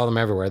 I saw them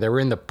everywhere. They were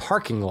in the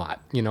parking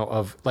lot,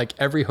 of like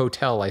every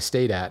hotel I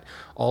stayed at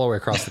all the way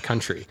across the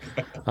country.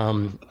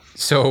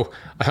 So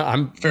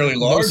I'm fairly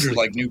large or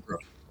like new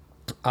growth?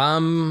 A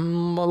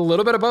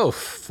little bit of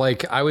both.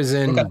 Like I was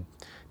in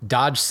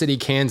Dodge City,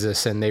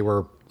 Kansas, and they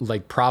were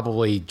like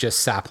probably just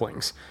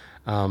saplings.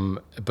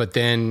 But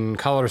then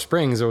Colorado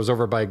Springs, it was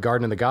over by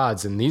Garden of the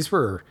Gods, and these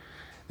were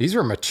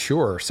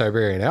mature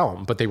Siberian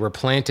elm, but they were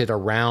planted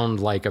around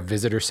like a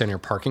visitor center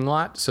parking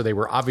lot. So they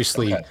were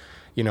obviously,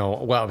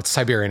 it's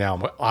Siberian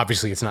elm.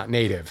 Obviously it's not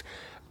native,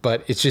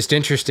 but it's just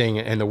interesting.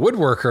 And the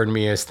woodworker in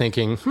me is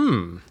thinking,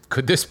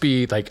 could this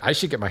be like, I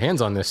should get my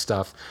hands on this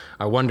stuff.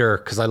 I wonder,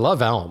 cause I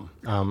love elm.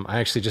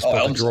 I actually just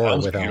built a drawer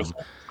with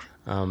beautiful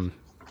elm.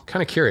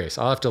 Kind of curious.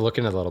 I'll have to look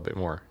into it a little bit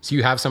more. So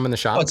you have some in the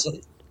shop?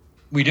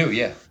 We do.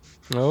 Yeah.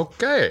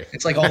 Okay.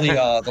 It's like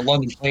all the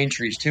London plane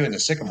trees too, and the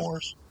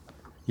sycamores.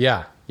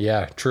 Yeah.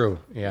 Yeah. True.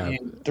 Yeah. I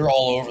mean, they're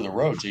all over the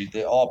road.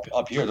 They're all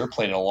up here. They're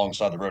planted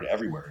alongside the road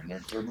everywhere. And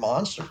they're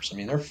monsters. I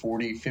mean, they're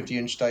 40,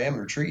 50-inch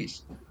diameter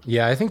trees.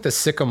 Yeah. I think the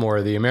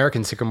sycamore, the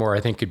American sycamore,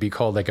 I think could be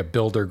called like a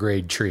builder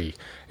grade tree.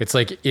 It's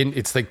like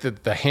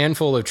the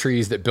handful of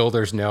trees that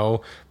builders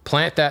know,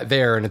 plant that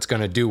there and it's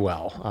going to do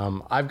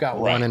well. I've got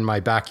one in my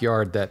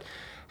backyard that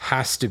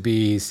has to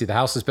be, the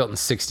house was built in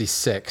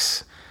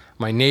 66.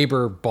 My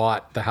neighbor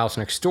bought the house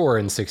next door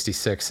in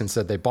 66 and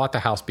said they bought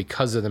the house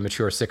because of the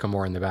mature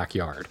sycamore in the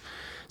backyard.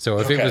 So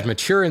if it was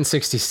mature in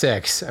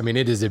 66, I mean,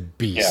 it is a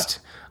beast.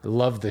 Yeah. I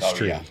love this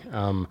tree. Yeah.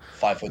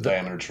 5-foot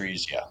diameter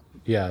trees. Yeah.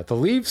 Yeah. The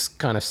leaves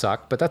kind of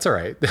suck, but that's all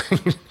right.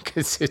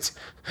 Because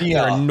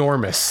they're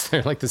enormous.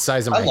 They're like the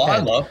size of my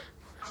head.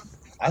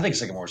 I think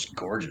sycamore is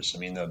gorgeous. I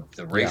mean,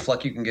 the ray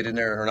fleck you can get in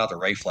there, or not the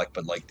ray fleck,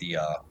 but like the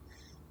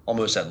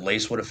almost that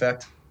lacewood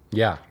effect.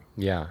 Yeah.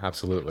 Yeah,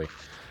 absolutely.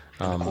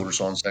 Quarter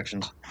sawn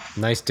sections.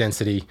 Nice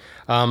density.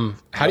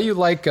 How do you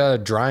like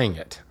drying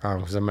it?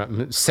 Because I'm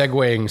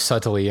segueing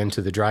subtly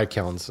into the dry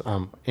kilns.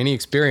 Any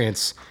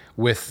experience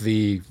with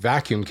the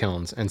vacuum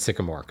kilns and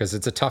sycamore? Because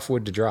it's a tough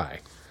wood to dry.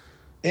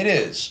 It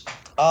is.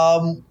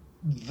 A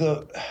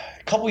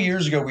couple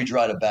years ago, we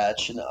dried a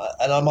batch, and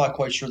I'm not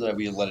quite sure that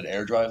we had let it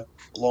air dry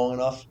long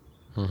enough.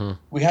 Mm-hmm.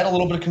 We had a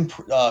little bit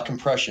of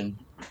compression,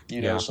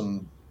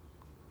 some.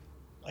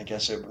 I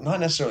guess not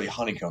necessarily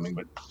honeycombing,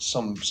 but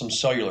some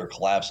cellular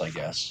collapse, I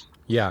guess.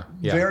 Yeah.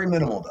 Very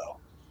minimal though.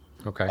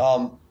 Okay.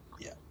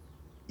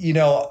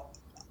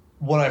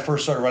 When I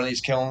first started running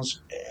these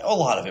kilns, a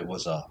lot of it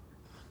was a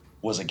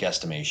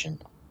guesstimation.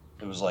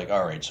 It was like,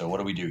 all right, so what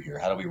do we do here?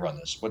 How do we run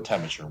this? What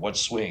temperature? What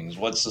swings?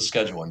 What's the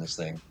schedule on this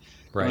thing?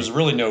 Right. There was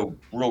really no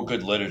real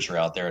good literature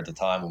out there at the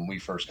time when we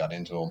first got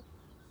into them,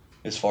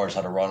 as far as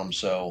how to run them.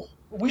 So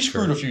we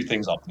screwed a few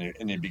things up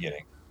in the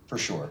beginning, for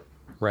sure.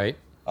 Right.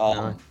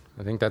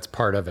 I think that's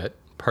part of it.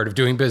 Part of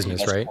doing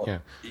business, right?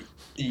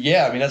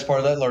 Yeah. I mean, that's part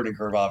of that learning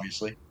curve,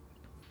 obviously.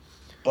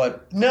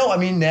 But no, I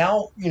mean,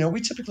 now, we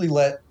typically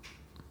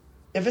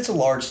if it's a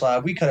large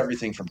slab, we cut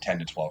everything from 10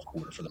 to 12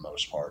 quarter for the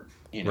most part.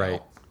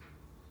 Right.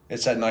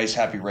 It's that nice,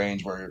 happy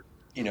range where,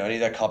 any of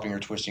that cupping or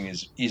twisting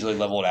is easily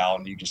leveled out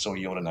and you can still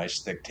yield a nice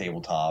thick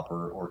tabletop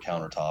or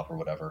countertop or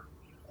whatever.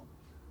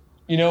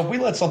 If we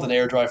let something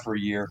air dry for a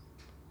year,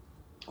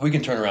 we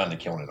can turn around the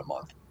kiln in a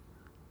month.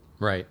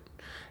 Right.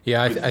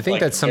 Yeah, I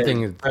think that's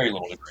something. Very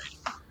little degree.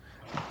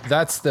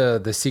 That's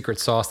the secret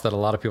sauce that a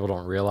lot of people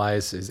don't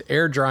realize is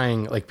air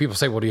drying. Like people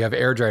say, well, do you have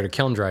air dried or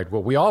kiln dried?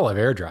 Well, we all have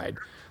air dried.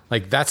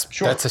 Like that's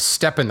Sure. that's a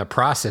step in the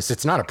process.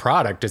 It's not a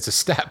product, it's a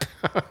step.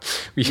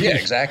 Yeah,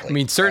 exactly. I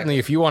mean, certainly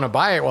if you want to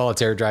buy it while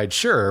it's air dried,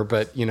 sure,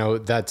 but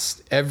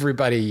that's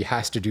everybody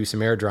has to do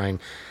some air drying.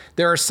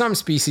 There are some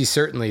species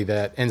certainly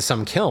that, and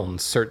some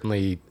kilns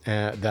certainly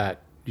that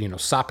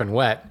sop and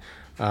wet.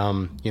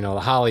 The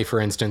holly, for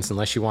instance,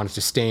 unless you want it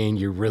to stain,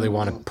 you really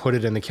want to put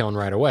it in the kiln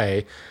right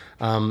away.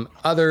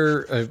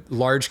 Other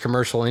large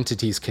commercial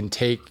entities can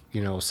take,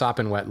 sop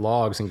and wet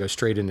logs and go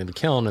straight into the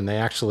kiln, and they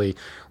actually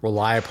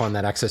rely upon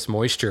that excess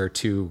moisture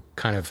to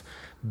kind of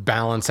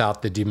balance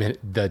out the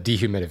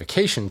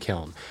dehumidification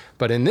kiln.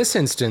 But in this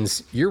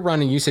instance,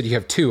 you said you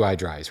have 2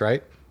 iDries,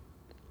 right?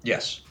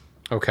 Yes.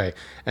 Okay.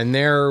 And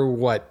they're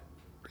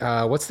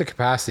what's the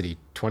capacity?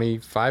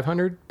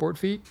 2,500 board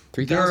feet?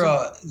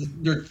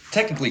 3,000? They're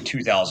technically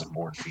 2,000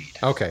 board feet.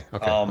 Okay.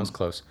 That's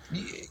close.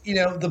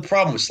 The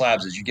problem with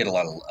slabs is you get a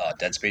lot of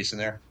dead space in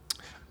there.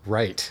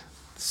 Right.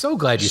 So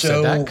glad you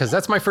said that, because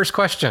that's my first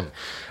question.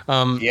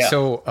 Yeah.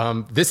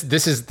 So this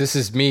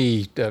is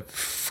me.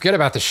 Forget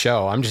about the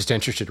show. I'm just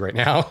interested right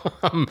now.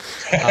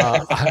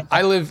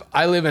 I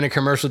live in a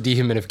commercial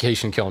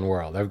dehumidification kiln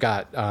world. I've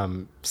got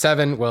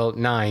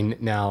 9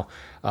 now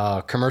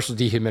commercial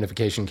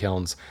dehumidification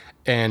kilns,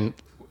 and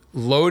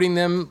loading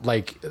them,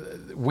 like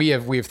we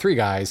have 3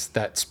 guys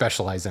that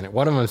specialize in it.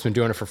 One of them has been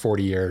doing it for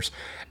 40 years.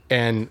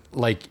 And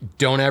like,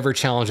 don't ever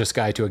challenge this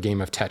guy to a game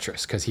of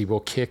Tetris, because he will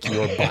kick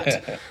your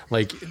butt.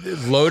 Like,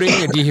 loading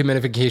a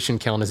dehumidification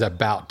kiln is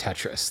about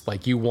Tetris.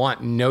 Like, you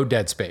want no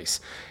dead space.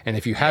 And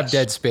if you have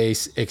dead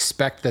space,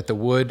 expect that the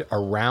wood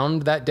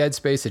around that dead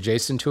space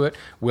adjacent to it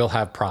will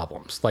have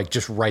problems. Like,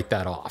 just write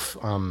that off.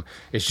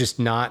 It's just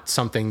not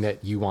something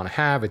that you want to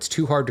have. It's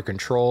too hard to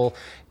control.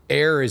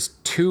 Air is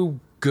too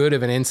good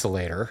of an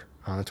insulator.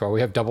 That's why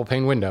we have double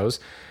pane windows.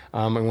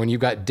 And when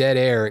you've got dead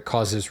air, it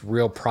causes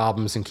real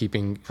problems in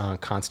keeping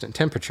constant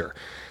temperature.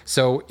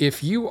 So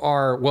if you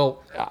are,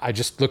 I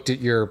just looked at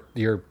your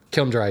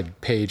kiln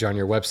dried page on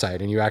your website,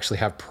 and you actually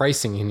have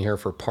pricing in here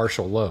for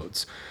partial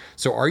loads.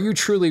 So are you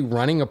truly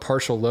running a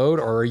partial load,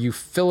 or are you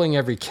filling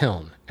every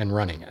kiln and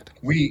running it?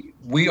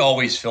 We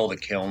always fill the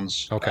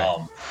kilns. Okay.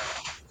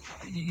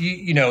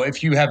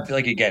 If you have,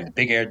 like, again,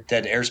 big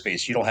dead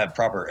airspace, you don't have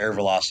proper air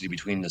velocity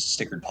between the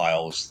stickered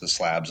piles, the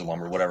slabs, the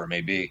lumber, whatever it may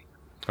be.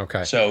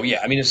 Okay. So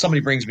yeah, I mean, if somebody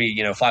brings me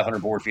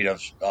 500 board feet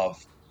of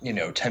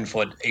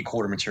 10-foot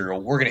 8/4 material,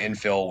 we're going to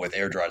infill with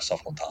air dried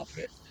stuff on top of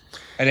it,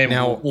 and then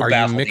now we'll are you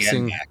baffle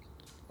mixing? the end back.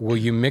 Will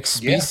you mix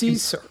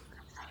species? Yeah.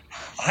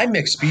 I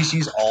mix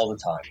species all the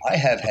time. I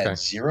have had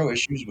 0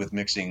 issues with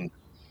mixing.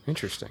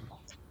 Interesting.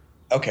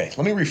 Okay,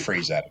 let me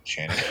rephrase that,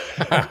 Shannon.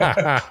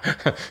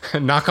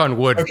 Knock on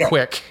wood,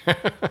 quick.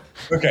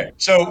 Okay,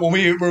 so when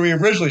we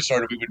originally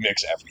started, we would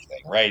mix everything,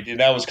 right? And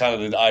that was kind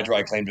of the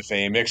iDry claim to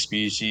fame: mix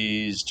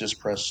species, just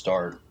press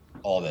start,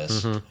 all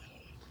this. Mm-hmm.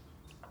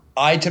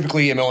 I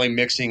typically am only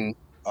mixing.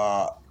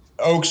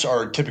 Oaks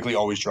are typically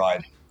always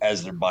dried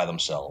as they're by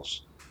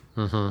themselves.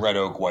 Mm-hmm. Red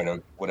oak, white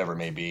oak, whatever it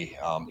may be.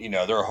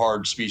 They're a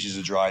hard species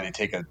to dry. They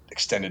take an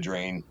extended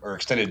drain or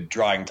extended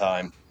drying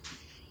time.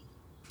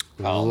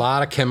 A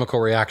lot of chemical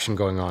reaction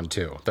going on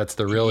too. That's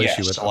the real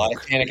issue with oak. A lot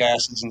of tannic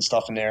acids and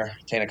stuff in there,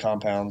 tannic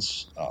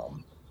compounds.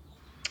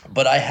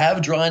 But I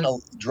have dried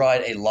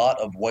a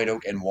lot of white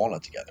oak and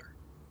walnut together.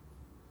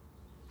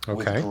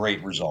 With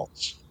great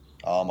results.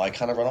 I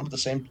kind of run them with the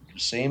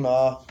same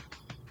long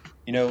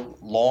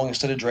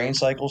extended drain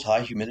cycles,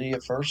 high humidity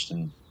at first,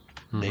 and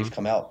they've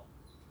come out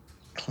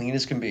clean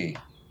as can be.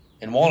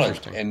 And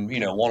walnut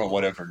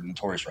white oak are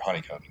notorious for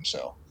honeycombing.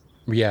 So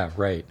yeah,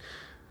 right.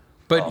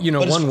 But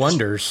one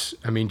wonders.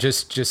 I mean,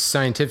 just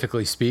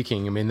scientifically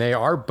speaking, I mean, they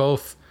are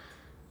both.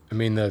 I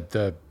mean,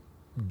 the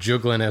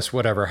juglinus,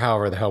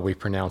 however the hell we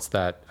pronounce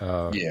that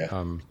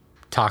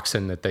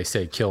toxin that they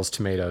say kills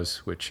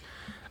tomatoes. Which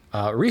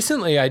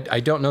recently, I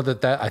don't know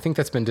that I think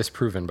that's been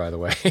disproven. By the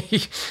way,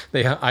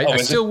 I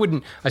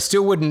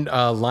still wouldn't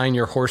line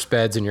your horse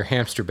beds and your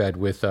hamster bed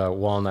with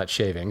walnut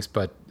shavings.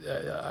 But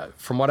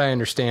from what I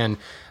understand,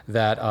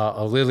 that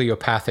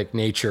alleliopathic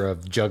nature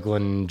of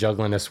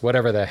juglinus,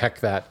 whatever the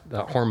heck that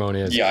hormone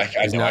is. Yeah, I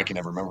can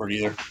never remember it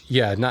either.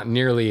 Yeah, not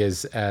nearly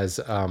as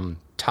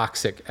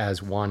toxic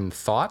as one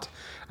thought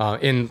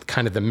in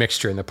kind of the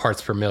mixture in the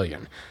parts per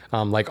million.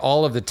 Like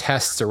all of the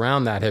tests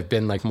around that have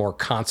been like more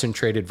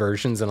concentrated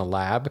versions in a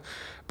lab,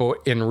 but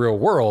in real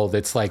world,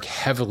 it's like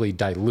heavily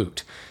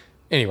dilute.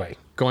 Anyway,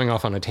 going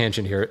off on a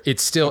tangent here,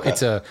 it's still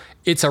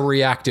it's a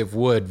reactive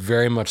wood,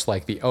 very much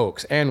like the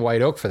oaks and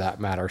white oak for that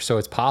matter. So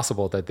it's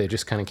possible that they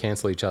just kind of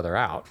cancel each other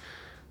out.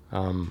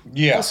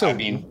 Also,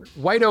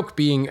 white oak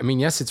being,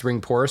 yes, it's ring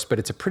porous, but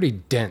it's a pretty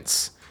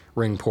dense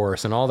ring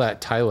porous, and all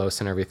that tylose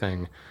and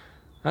everything.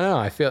 I don't know.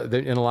 I feel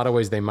that in a lot of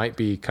ways they might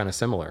be kind of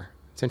similar.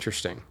 It's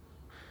interesting.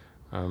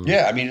 I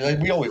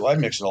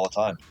mix it all the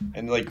time,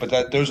 and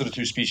those are the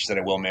 2 species that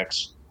I will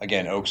mix.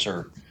 Again, oaks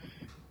are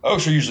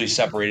usually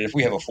separated. If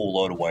we have a full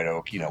load of white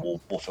oak,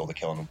 we'll fill the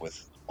kiln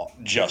with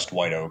just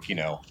white oak.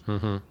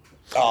 Mm-hmm.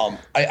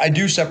 I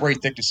do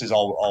separate thicknesses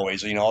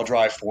always. I'll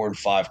dry 4 and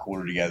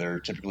 5/4 together,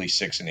 typically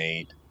 6 and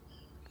 8.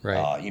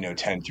 Right.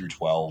 10 through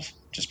 12.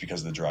 just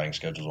because of the drying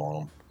schedules on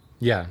them.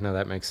 Yeah, no,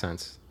 that makes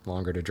sense.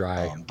 Longer to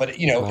dry. But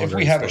you know, if Longer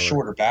we and have a slower.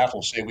 shorter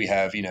baffle, say we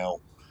have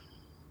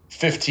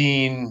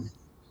 15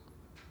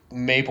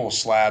 maple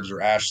slabs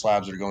or ash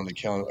slabs that are going to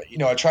kiln. You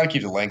know, I try to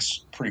keep the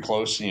lengths pretty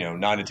close. 9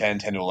 to 10,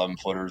 10 to 11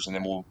 footers, and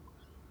then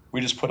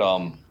we just put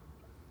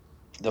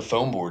the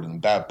foam board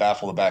and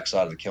baffle the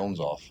backside of the kilns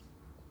off,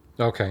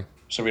 Okay.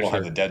 so we don't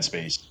have the dead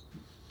space.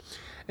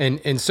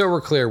 And so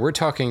we're clear, we're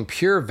talking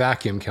pure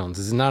vacuum kilns.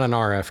 This is not an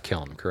RF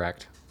kiln,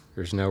 correct?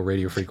 There's no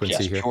radio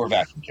frequency here. Yes, pure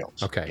vacuum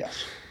kilns. Okay.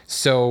 Yes.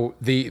 So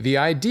the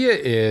idea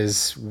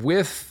is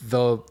with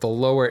the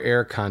lower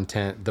air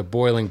content, the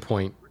boiling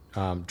point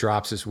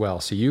drops as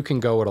well. So you can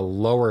go at a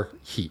lower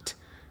heat,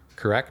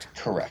 correct?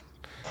 Correct.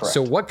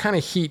 So what kind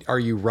of heat are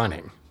you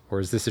running? Or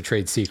is this a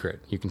trade secret?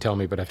 You can tell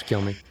me, but have to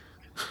kill me.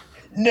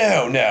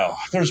 No.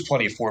 There's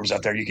plenty of forums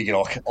out there. You could get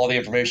all the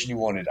information you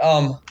wanted.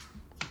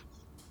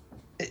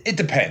 It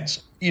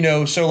depends.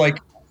 So like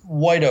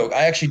white oak,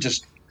 I actually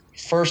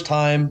first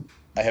time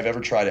I have ever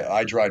tried it,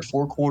 I dried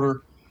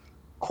 4/4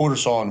 quarter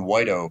saw in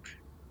white oak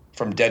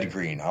from dead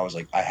green. I was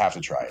like, I have to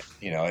try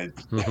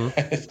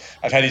it.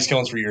 I've had these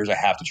kilns for years. I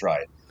have to try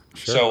it.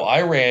 Sure. So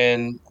I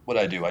ran, what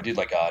did I do? I did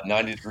like a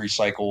 90-degree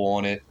cycle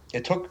on it.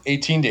 It took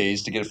 18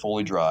 days to get it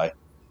fully dry.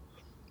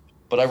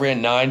 But I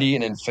ran 90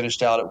 and then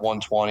finished out at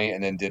 120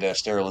 and then did a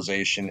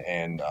sterilization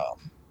and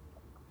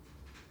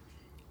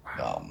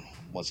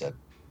what's that?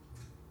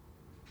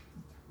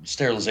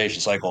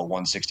 Sterilization cycle at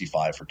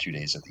 165 for 2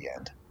 days at the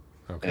end.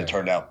 Okay. And it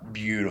turned out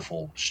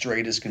beautiful,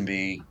 straight as can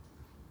be.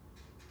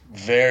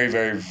 Very,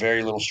 very,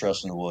 very little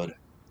stress in the wood.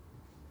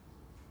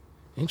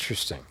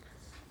 Interesting.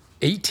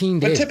 18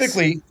 days. But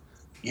typically,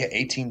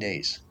 18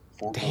 days.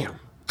 Damn.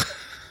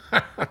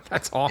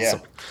 That's awesome.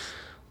 Yeah.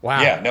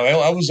 Wow. Yeah, no,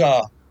 I was,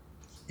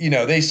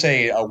 they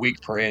say a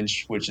week per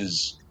inch, which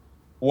is,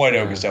 white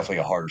oak is definitely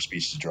a harder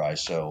species to dry.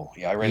 So,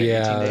 I ran it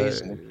 18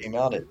 days and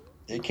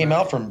it came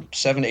out from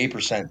 7 to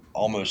 8%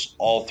 almost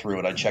all through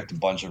it. I checked a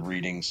bunch of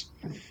readings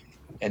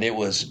and it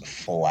was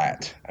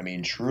flat. I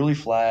mean, truly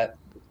flat.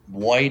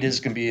 White as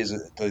can be as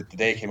the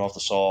day it came off the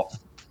saw.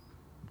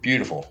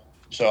 Beautiful.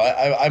 So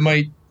I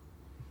might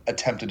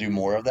attempt to do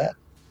more of that.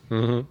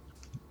 Mm-hmm.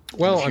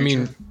 Well, I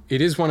mean,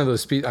 it is one of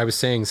those species. I was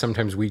saying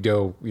sometimes we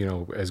go,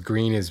 as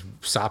green as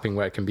sopping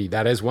wet can be.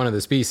 That is one of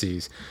the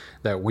species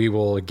that we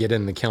will get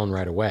in the kiln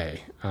right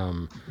away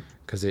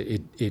because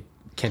it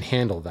can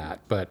handle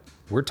that. But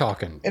we're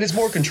talking. And it's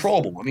more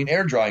controllable. I mean,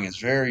 air drying is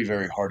very,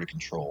 very hard to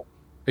control.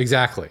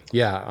 Exactly.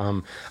 Yeah.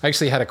 I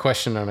actually had a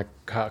question on a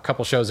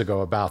couple shows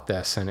ago about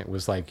this, and it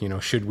was like,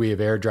 should we have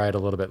air dried a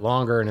little bit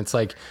longer? And it's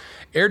like,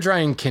 air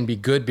drying can be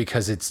good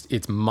because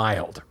it's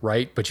mild,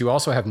 right? But you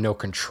also have no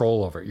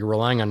control over it. You're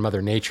relying on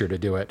Mother Nature to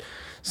do it.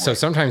 So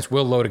sometimes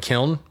we'll load a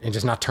kiln and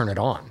just not turn it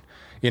on,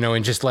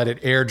 and just let it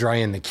air dry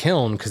in the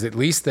kiln because at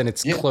least then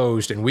it's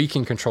closed and we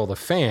can control the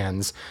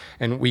fans,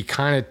 and we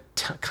kind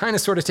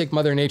of sort of take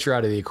Mother Nature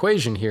out of the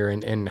equation here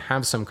and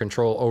have some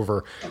control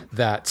over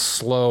that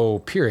slow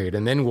period.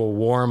 And then we'll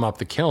warm up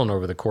the kiln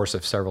over the course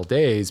of several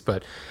days.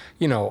 But,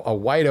 a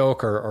white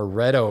oak or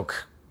red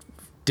oak,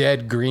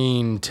 dead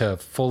green to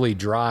fully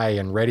dry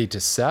and ready to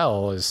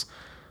sell is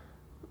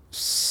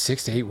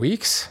 6 to 8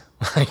 weeks.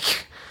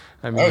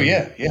 I mean,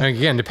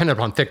 again, dependent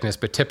upon thickness,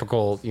 but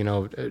typical,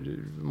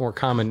 more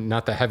common,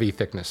 not the heavy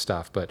thickness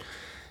stuff, but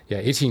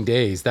 18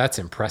 days, that's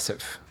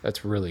impressive.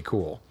 That's really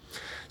cool.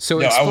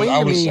 So I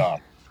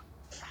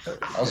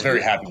was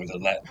very happy with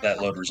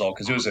that load result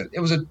because it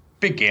was a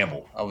big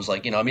gamble. I was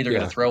like, I'm either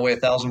going to throw away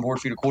 1,000 board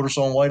feet of quarter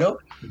saw in white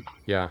oak,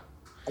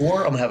 or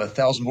I'm going to have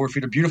 1,000 board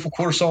feet of beautiful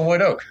quarter saw in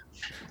white oak.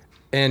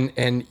 And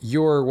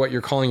what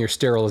you're calling your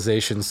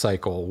sterilization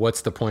cycle,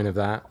 what's the point of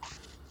that?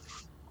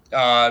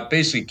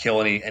 Basically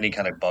kill any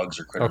kind of bugs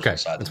or critters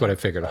inside. That's what I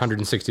figured.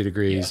 160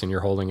 degrees, and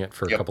you're holding it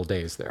for a couple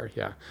days there.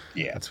 Yeah.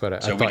 That's what I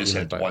thought. So we just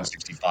hit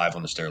 165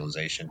 on the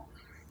sterilization.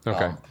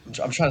 Okay.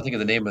 I'm trying to think of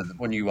the name of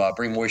when you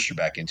bring moisture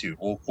back into.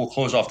 We'll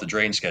close off the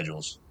drain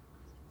schedules.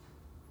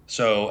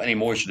 So any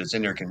moisture that's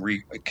in there can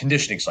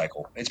conditioning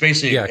cycle. It's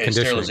basically a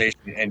sterilization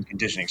and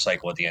conditioning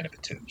cycle at the end of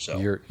it too. So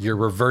you're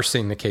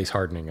reversing the case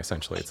hardening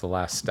essentially. It's the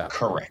last step.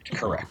 Correct.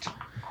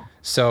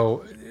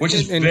 So which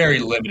is very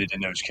limited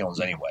in those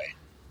kilns anyway.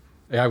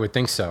 I would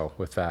think so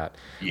with that.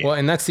 Yeah. Well,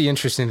 and that's the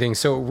interesting thing.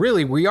 So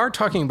really, we are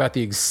talking about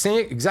the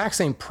exact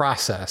same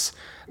process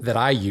that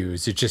I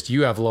use. It's just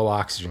you have low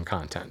oxygen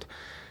content.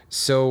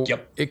 So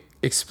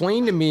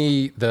explain to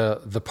me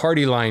the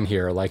party line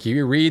here. Like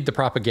you read the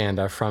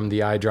propaganda from the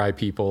iDry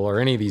people or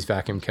any of these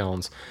vacuum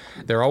kilns,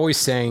 they're always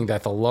saying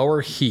that the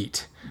lower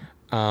heat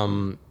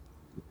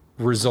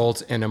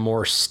results in a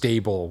more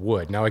stable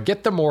wood. Now I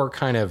get the more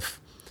kind of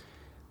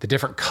the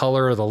different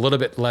color, the little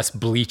bit less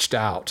bleached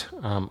out.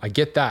 I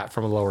get that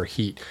from a lower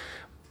heat.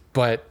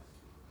 But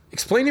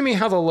explain to me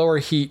how the lower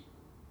heat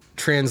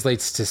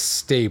translates to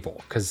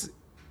stable. Because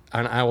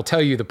I will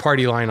tell you the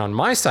party line on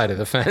my side of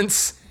the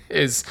fence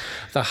is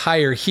the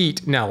higher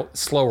heat. Now,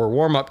 slower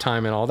warm-up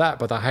time and all that,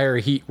 but the higher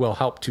heat will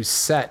help to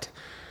set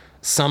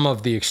some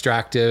of the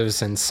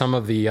extractives and some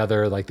of the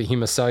other, like the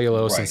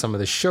hemocellulose and some of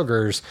the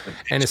sugars,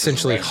 and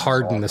essentially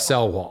harden the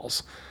cell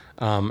walls.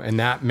 And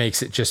that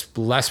makes it just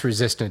less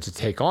resistant to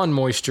take on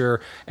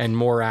moisture and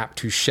more apt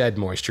to shed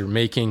moisture,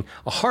 making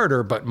a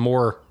harder but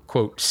more,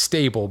 quote,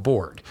 stable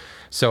board.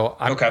 So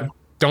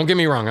don't get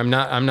me wrong, I'm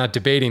not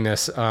debating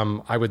this.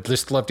 I would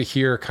just love to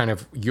hear kind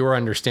of your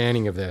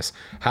understanding of this.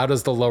 How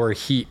does the lower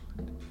heat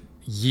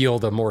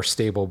yield a more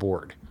stable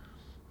board?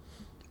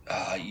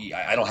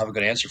 I don't have a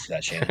good answer for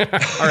that, Shannon.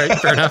 All right,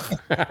 fair enough.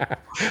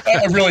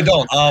 I really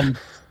don't.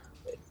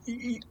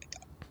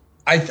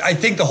 I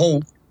think the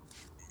whole,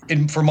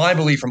 for my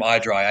belief from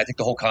iDry, I think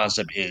the whole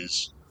concept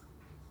is,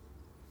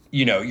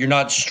 you're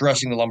not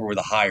stressing the lumber with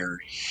a higher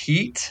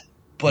heat.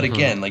 But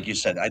again, like you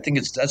said, I think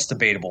that's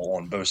debatable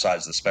on both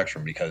sides of the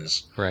spectrum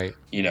because,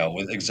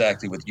 with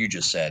exactly what you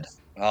just said.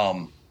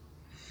 I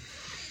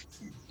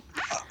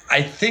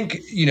think,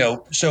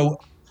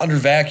 so under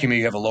vacuum,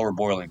 you have a lower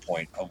boiling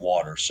point of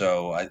water.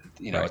 So,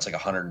 it's like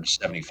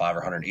 175 or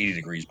 180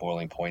 degrees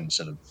boiling point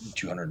instead of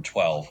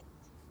 212.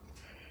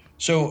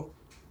 So,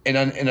 and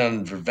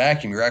under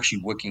vacuum,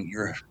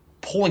 you're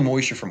pulling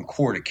moisture from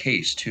core to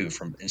case too,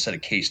 instead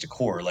of case to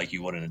core, like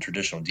you would in a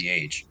traditional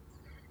DH.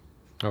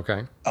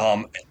 Okay.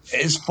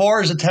 As far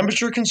as the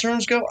temperature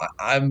concerns go,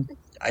 I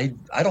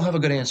don't have a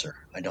good answer.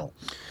 I don't.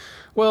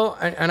 Well,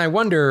 and I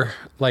wonder,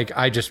 like,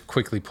 I just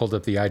quickly pulled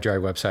up the iDry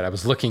website. I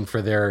was looking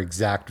for their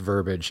exact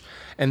verbiage,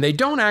 and they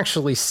don't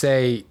actually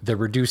say the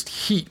reduced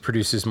heat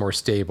produces more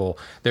stable.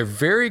 They're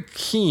very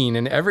keen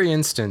in every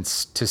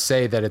instance to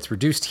say that it's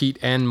reduced heat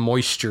and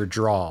moisture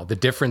draw. The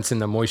difference in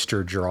the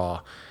moisture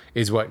draw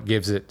is what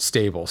gives it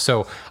stable.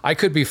 So I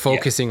could be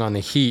focusing on the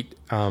heat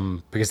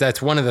because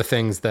that's one of the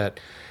things that,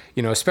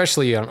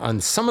 especially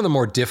on some of the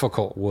more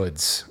difficult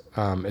woods,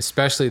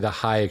 especially the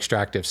high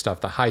extractive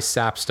stuff, the high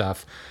sap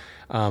stuff,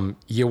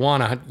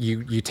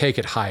 you take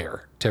it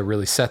higher to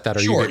really set that,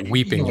 or you get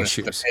weeping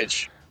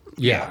issues.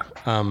 Yeah.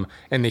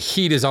 And the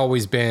heat has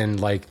always been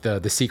like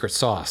the secret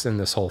sauce in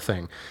this whole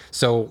thing.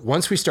 So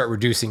once we start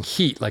reducing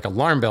heat, like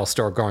alarm bells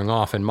start going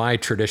off in my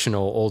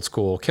traditional old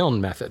school kiln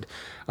method.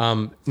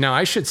 Now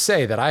I should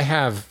say that I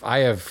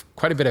have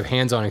quite a bit of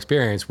hands-on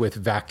experience with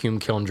vacuum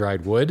kiln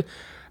dried wood,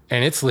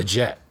 and it's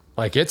legit.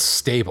 Like, it's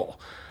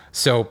stable.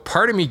 So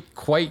part of me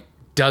quite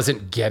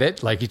doesn't get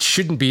it. Like, it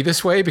shouldn't be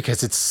this way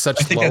because it's such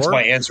I think lower. That's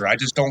my answer. I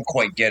just don't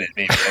quite get it.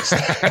 Maybe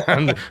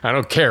I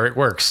don't care. It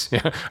works.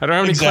 Yeah. I don't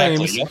have any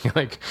claims. Yep.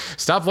 Like,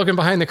 stop looking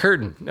behind the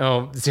curtain.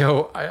 No.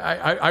 So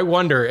I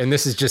wonder, and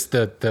this is just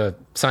the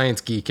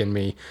science geek in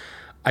me.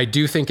 I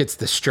do think it's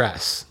the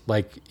stress.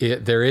 Like,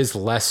 there is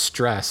less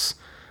stress.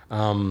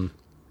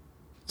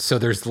 So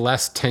there's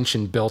less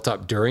tension built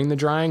up during the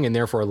drying, and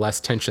therefore less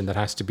tension that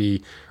has to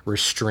be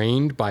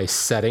restrained by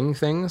setting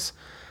things.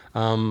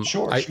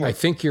 Sure. I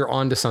think you're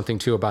onto something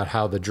too about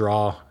how the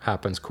draw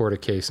happens core to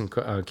case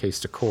and case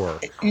to core.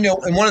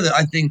 And one of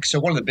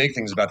the big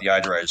things about the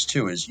iDryers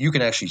too is you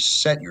can actually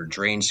set your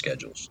drain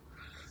schedules.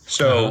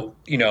 So,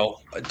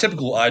 a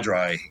typical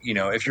iDry,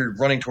 if you're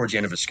running towards the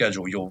end of a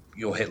schedule,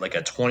 you'll hit like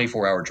a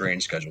 24-hour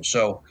drain schedule.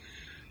 So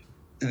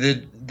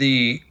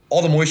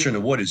all the moisture in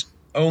the wood is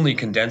only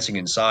condensing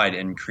inside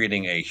and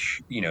creating a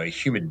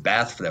humid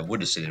bath for that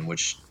wood to sit in,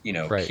 which,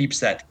 keeps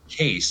that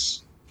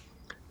case,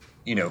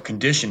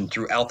 conditioned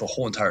throughout the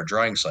whole entire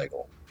drying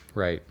cycle.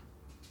 Right.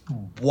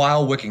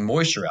 While wicking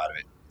moisture out of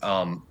it.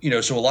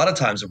 So a lot of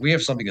times if we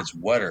have something that's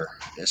wetter,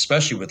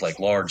 especially with like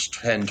large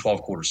 10,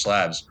 12 quarter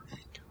slabs,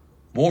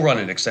 we'll run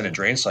an extended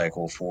drain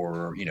cycle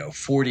for,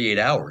 48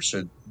 hours.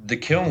 So the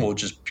kiln will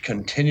just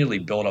continually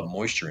build up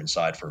moisture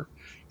inside for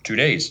 2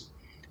 days.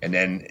 And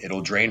then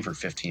it'll drain for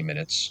 15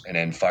 minutes and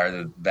then fire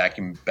the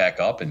vacuum back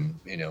up and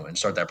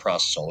start that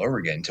process all over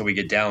again until we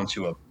get down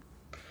to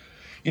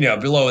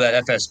below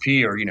that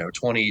FSP or,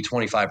 20,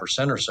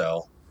 25% or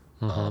so.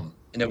 And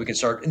then we can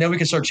start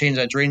changing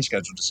that drain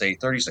schedule to say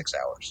 36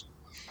 hours,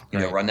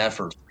 run that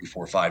for 3,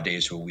 4, 5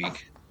 days to a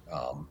week.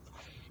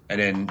 And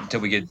then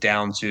until we get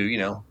down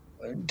to,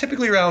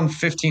 typically around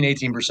 15,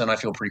 18%, I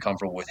feel pretty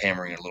comfortable with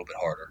hammering it a little bit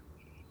harder.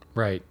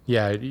 Right.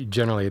 Yeah.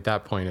 Generally at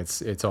that point,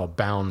 it's all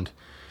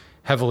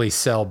heavily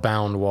cell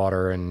bound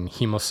water and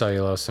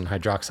hemocellulose and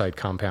hydroxide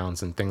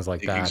compounds and things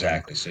like that.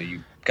 Exactly. So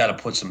you got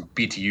to put some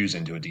BTUs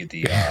into it to get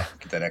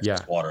get that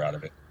excess water out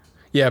of it.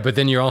 Yeah. But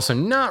then you're also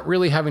not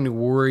really having to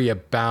worry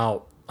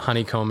about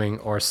honeycombing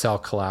or cell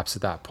collapse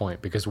at that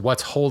point, because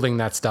what's holding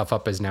that stuff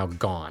up is now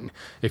gone.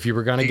 If you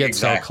were going to get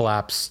cell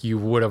collapse, you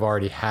would have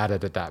already had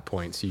it at that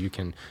point. So you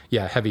can,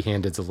 heavy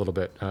handed's a little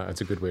bit,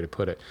 it's a good way to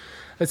put it.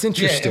 That's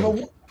interesting.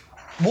 Yeah,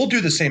 we'll do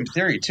the same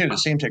theory too, the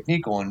same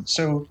technique on.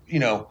 So,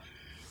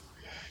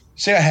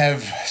 say I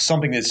have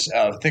something that's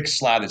a thick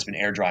slab that's been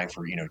air drying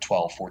for,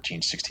 12,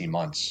 14, 16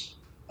 months.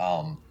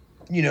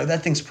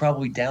 That thing's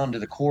probably down to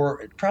the core.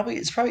 It's probably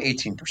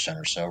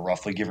 18% or so,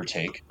 roughly, give or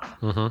take.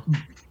 Mm-hmm.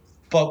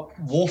 But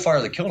we'll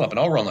fire the kiln up, and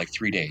I'll run like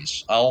 3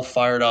 days. I'll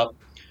fire it up.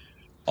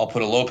 I'll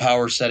put a low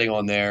power setting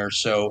on there,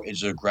 so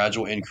it's a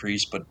gradual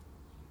increase. But,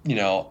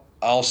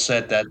 I'll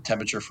set that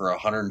temperature for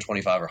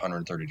 125 or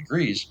 130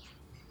 degrees.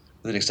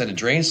 with an extended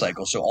drain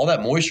cycle. So all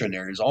that moisture in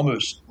there is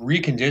almost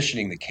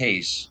reconditioning the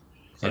case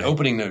and Right.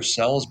 opening those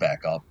cells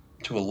back up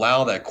to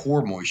allow that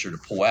core moisture to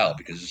pull out.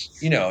 Because,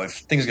 if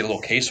things get a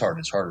little case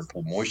hardened, it's harder to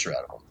pull moisture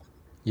out of them.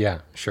 Yeah,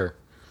 sure.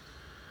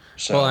 Well,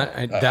 So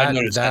I that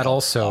noticed that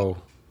helps a lot.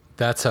 also,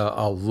 that's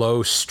a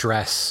low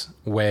stress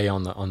way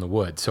on the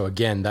wood. So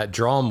again, that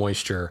draw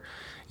moisture,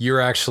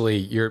 you're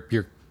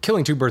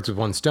killing two birds with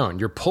one stone.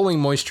 You're pulling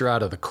moisture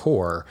out of the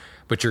core,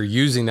 but you're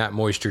using that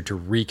moisture to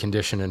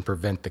recondition and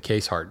prevent the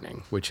case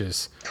hardening, which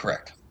is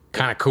Correct.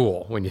 kind of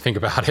cool when you think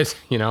about it.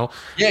 Yeah.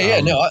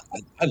 No,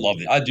 I love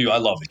it. I do. I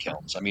love the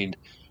kilns. I mean,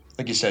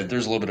 like you said,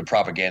 there's a little bit of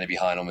propaganda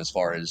behind them as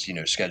far as,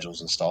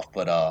 schedules and stuff.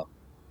 But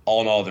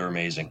all in all, they're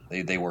amazing.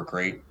 They work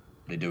great.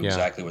 They do Yeah.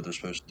 exactly what they're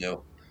supposed to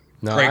do.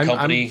 No, Great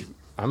company.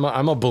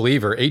 I'm a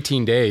believer.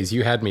 18 days,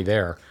 you had me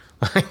there.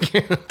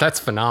 Like, that's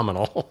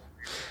phenomenal.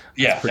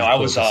 Yeah, no, Pretty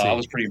cool to I see.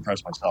 was pretty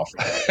impressed myself.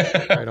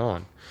 Right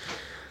on.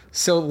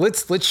 So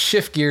let's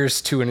shift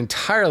gears to an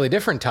entirely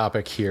different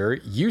topic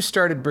here. You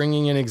started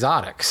bringing in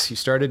exotics. You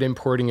started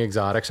importing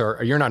exotics,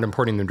 or you're not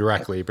importing them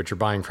directly, but you're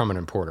buying from an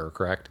importer,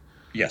 correct?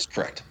 Yes,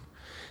 correct.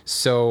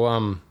 So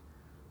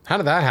how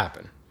did that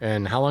happen,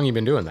 and how long you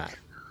been doing that?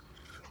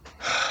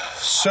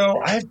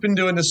 So I've been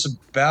doing this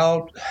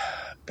about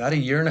a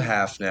year and a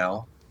half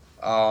now.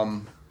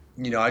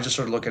 I just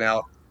started looking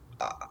out,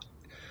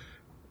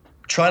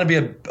 trying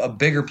to be a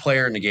bigger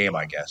player in the game,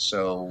 I guess.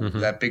 So Hmm.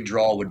 that big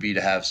draw would be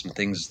to have some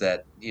things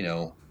that,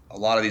 a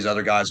lot of these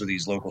other guys with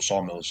these local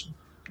sawmills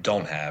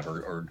don't have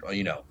or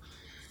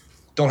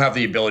don't have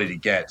the ability to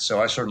get.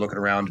 So I started looking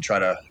around to try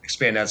to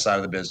expand that side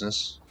of the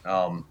business.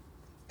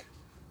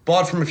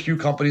 Bought from a few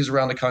companies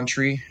around the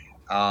country.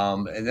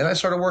 And then I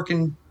started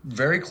working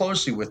very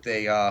closely with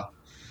an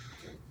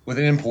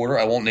importer.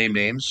 I won't name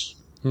names,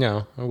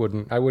 No, I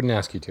wouldn't. I wouldn't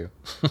ask you to.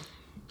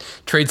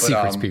 Trade but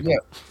secrets, yeah, people.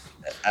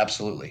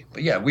 absolutely.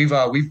 But yeah,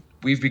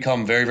 we've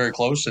become very very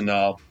close, and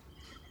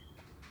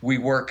we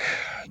work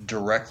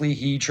directly.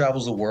 He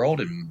travels the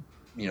world and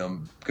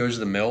goes to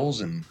the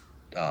mills and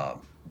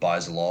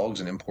buys the logs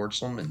and imports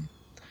them, and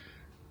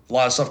a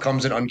lot of stuff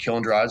comes in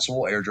unkiln dried, so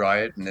we'll air dry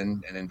it and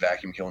then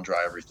vacuum kiln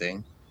dry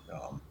everything.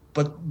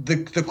 But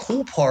the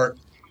cool part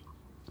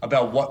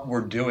about what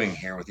we're doing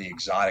here with the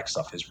exotic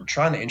stuff is we're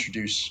trying to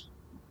introduce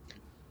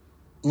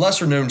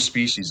lesser known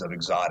species of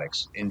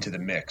exotics into the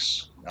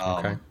mix.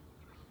 Okay.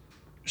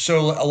 So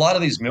a lot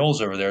of these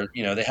mills over there,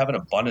 they have an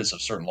abundance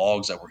of certain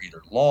logs that were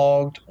either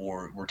logged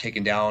or were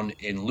taken down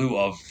in lieu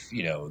of,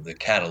 the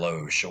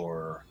cataloche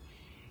or,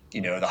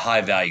 the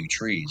high value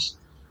trees.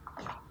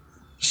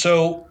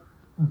 So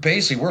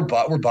basically,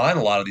 we're buying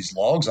a lot of these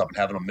logs up and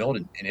having them milled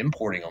and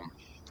importing them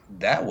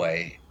that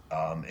way,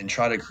 and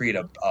try to create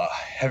a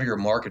heavier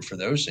market for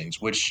those things,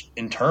 which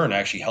in turn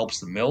actually helps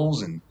the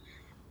mills and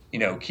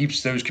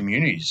keeps those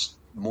communities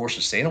more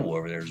sustainable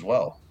over there as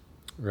well.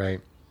 Right.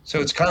 So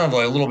it's kind of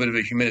like a little bit of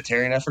a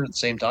humanitarian effort at the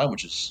same time,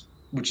 which is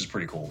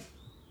pretty cool.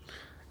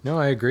 No,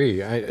 I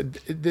agree.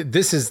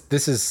 This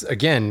is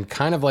again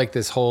kind of like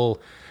this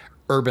whole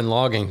urban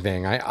logging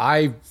thing.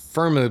 I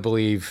firmly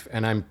believe,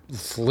 and I'm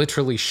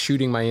literally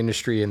shooting my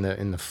industry in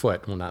the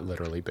foot. Well, not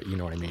literally, but you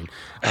know what I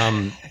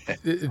mean.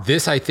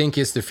 This, I think,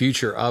 is the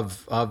future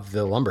of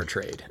the lumber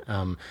trade.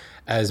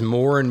 As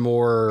more and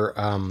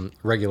more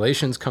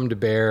regulations come to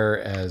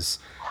bear, as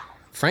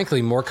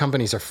frankly more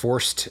companies are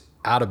forced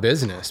out of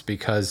business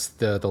because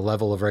the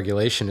level of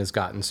regulation has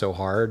gotten so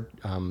hard.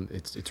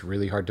 It's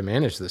really hard to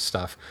manage this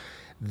stuff.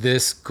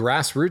 This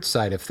grassroots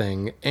side of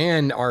thing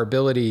and our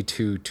ability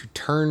to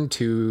turn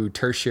to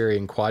tertiary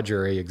and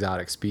quaternary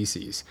exotic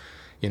species.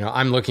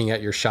 I'm looking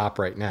at your shop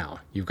right now.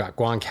 You've got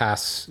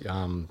Guancas,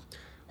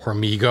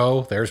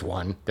 Hormigo. There's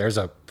one. There's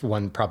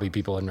one probably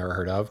people have never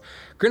heard of.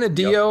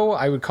 Grenadillo,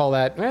 yep. I would call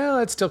that, well,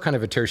 it's still kind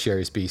of a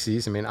tertiary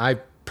species. I mean, I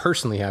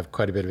personally have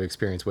quite a bit of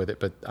experience with it,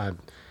 but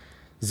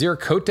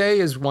Ziricote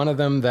is one of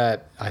them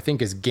that I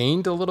think has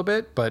gained a little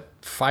bit, but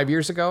 5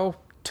 years ago,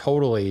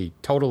 totally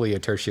a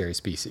tertiary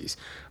species.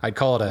 I'd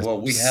call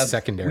it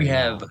secondary. We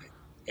have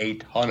a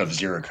ton of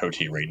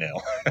Ziricote right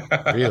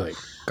now. Really?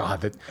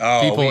 God, if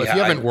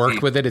you haven't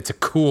worked with it, it's a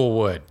cool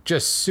wood.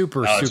 Just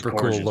super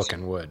cool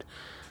looking wood.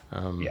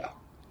 Yeah.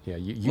 Yeah,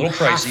 you a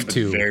little have pricey,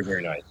 to. But very,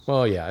 very nice.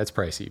 Well, yeah, it's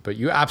pricey, but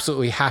you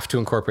absolutely have to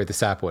incorporate the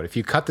sapwood. If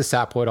you cut the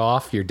sapwood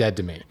off, you're dead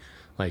to me.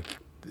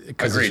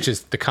 Because it's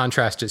just the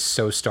contrast is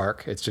so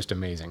stark. It's just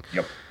amazing.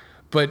 Yep.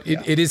 But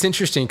it is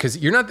interesting because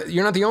you're not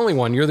the only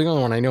one. You're the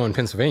only one I know in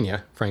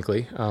Pennsylvania,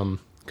 frankly.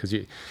 Because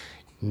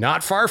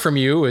not far from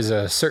you is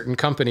a certain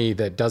company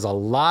that does a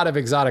lot of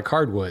exotic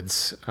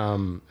hardwoods,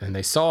 and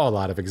they saw a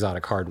lot of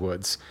exotic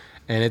hardwoods,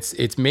 and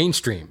it's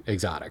mainstream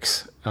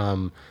exotics.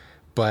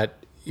 But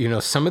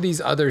some of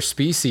these other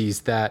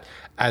species that,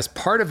 as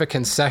part of a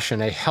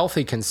concession, a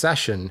healthy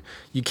concession,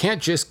 you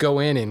can't just go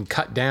in and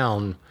cut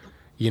down,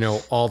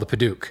 all the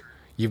Paduke.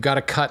 You've got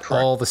to cut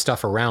all the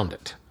stuff around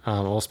it.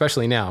 Well,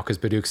 especially now because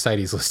Paduke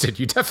CITES listed,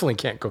 you definitely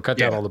can't go cut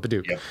down all the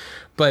Paduke. Yeah.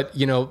 But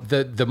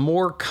the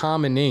more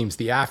common names,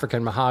 the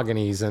African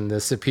mahoganies and the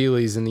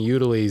Sapiles and the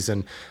Utiles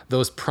and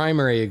those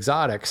primary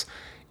exotics,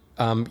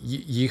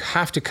 you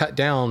have to cut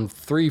down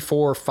 3,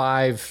 4,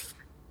 5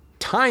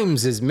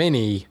 times as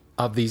many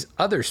of these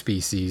other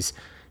species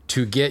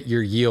to get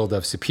your yield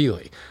of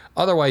sapele.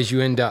 Otherwise,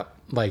 you end up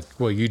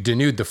you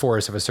denude the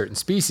forest of a certain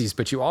species,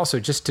 but you also,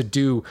 just to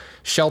do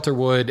shelter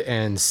wood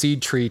and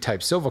seed tree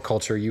type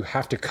silviculture, you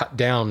have to cut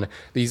down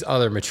these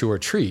other mature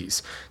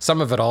trees.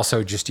 Some of it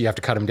also just, you have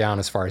to cut them down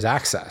as far as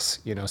access,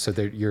 so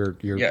that you're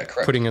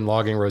putting in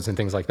logging roads and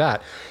things like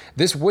that.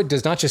 This wood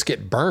does not just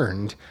get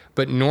burned,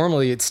 but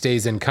normally it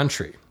stays in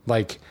country.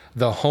 Like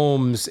the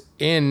homes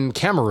in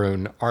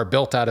Cameroon are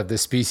built out of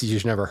this species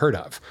you've never heard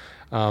of.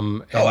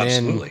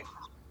 Absolutely.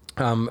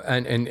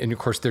 And of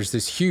course, there's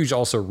this huge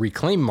also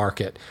reclaim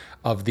market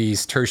of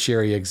these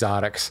tertiary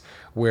exotics,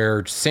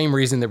 where same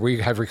reason that we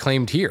have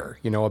reclaimed here,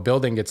 a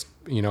building gets,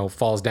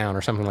 falls down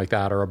or something like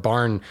that, or a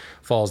barn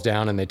falls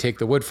down and they take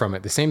the wood from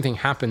it. The same thing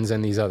happens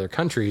in these other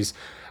countries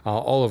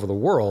all over the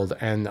world.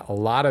 And a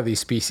lot of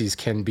these species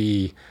can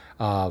be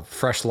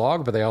fresh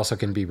log, but they also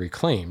can be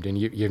reclaimed, and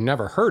you've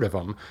never heard of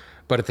them.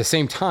 But at the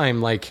same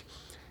time,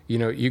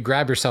 you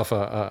grab yourself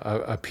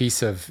a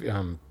piece of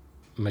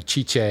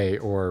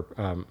machiche or,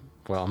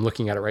 I'm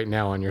looking at it right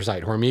now on your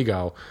site,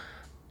 hormigo,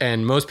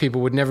 and most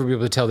people would never be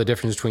able to tell the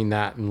difference between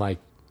that and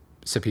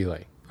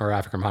sapele or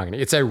African mahogany.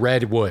 It's a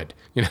red wood,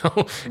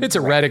 it's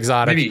a red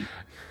exotic. Maybe.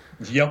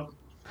 Yep.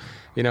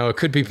 It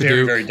could be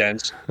very, Paduke, very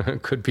dense.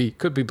 could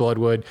be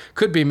bloodwood,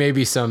 could be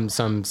maybe some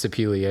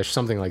sapele-ish,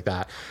 something like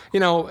that.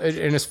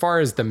 And as far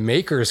as the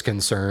maker is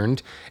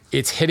concerned,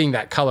 it's hitting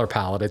that color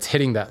palette, it's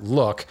hitting that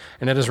look,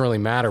 and it doesn't really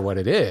matter what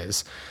it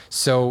is.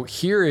 So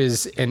here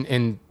is,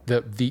 and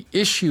the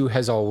issue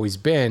has always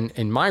been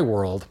in my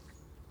world,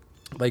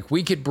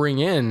 we could bring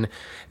in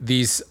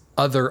these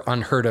other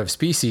unheard of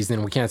species,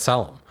 then we can't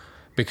sell them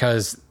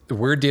because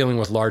we're dealing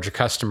with larger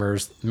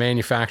customers,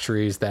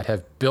 manufacturers that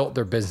have built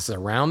their business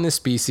around this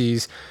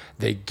species.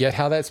 They get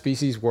how that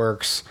species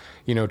works.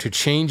 To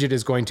change it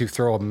is going to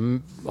throw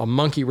a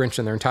monkey wrench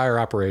in their entire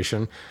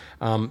operation.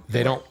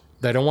 They don't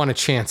want to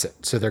chance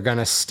it. So they're going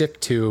to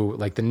stick to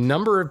the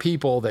number of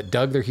people that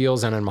dug their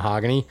heels in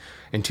mahogany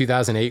in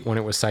 2008 when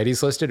it was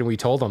CITES listed. And we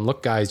told them,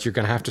 look, guys, you're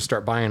going to have to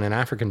start buying an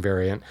African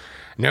variant.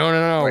 No,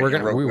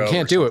 right, we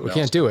can't do it. We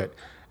can't do it.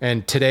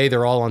 And today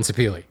they're all on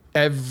sapele.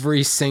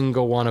 Every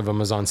single one of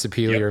them is on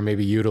sapele or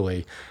maybe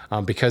Udali,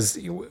 because,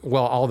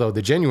 although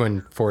the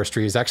genuine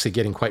forestry is actually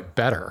getting quite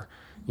better,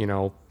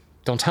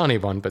 don't tell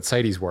anyone, but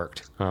CITES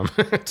worked.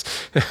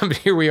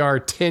 Here we are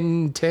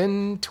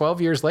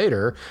 12 years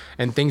later,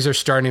 and things are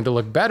starting to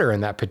look better in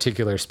that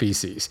particular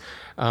species.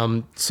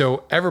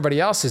 So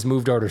everybody else has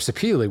moved over to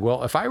sapele.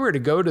 Well, if I were to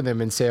go to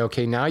them and say,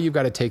 okay, now you've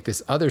got to take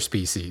this other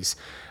species,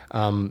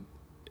 and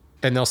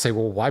they'll say,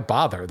 well, why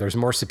bother? There's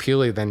more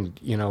sapele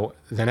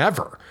than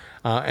ever.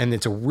 And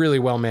it's a really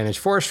well-managed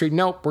forestry.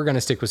 Nope, we're going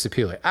to stick with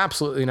sapele.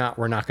 Absolutely not.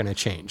 We're not going to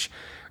change.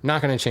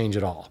 Not going to change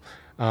at all.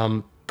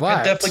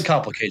 But it definitely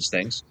complicates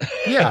things.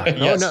 Yeah,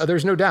 Yes. No,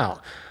 there's no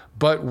doubt.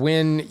 But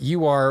when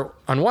you are,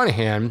 on one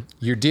hand,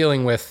 you're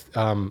dealing with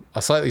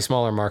a slightly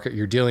smaller market,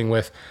 you're dealing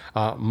with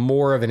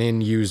more of an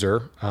end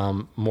user,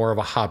 more of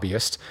a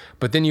hobbyist.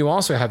 But then you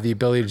also have the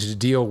ability to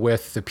deal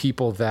with the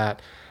people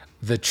that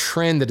the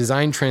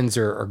design trends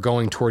are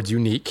going towards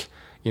unique.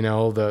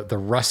 The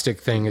rustic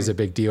thing is a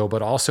big deal,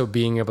 but also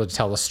being able to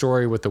tell a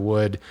story with the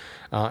wood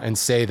and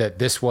say that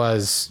this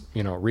was,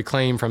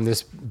 reclaimed from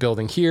this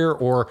building here,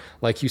 or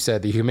like you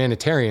said, the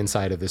humanitarian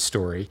side of this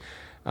story.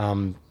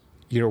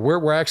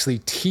 We're actually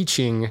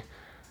teaching,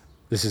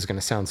 this is going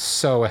to sound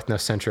so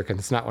ethnocentric and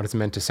it's not what it's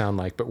meant to sound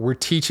like, but we're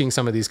teaching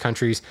some of these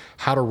countries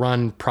how to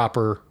run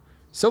proper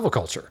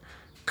silviculture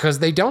because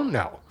they don't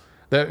know.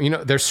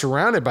 They're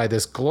surrounded by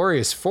this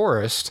glorious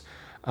forest,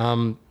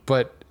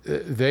 but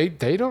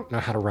they don't know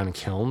how to run a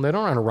kiln. They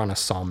don't know how to run a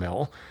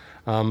sawmill.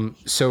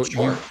 So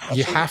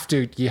you have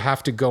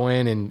to go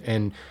in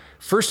and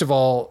first of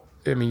all,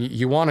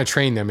 you want to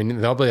train them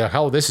and they'll be like,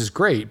 oh, this is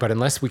great, but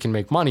unless we can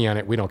make money on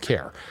it, we don't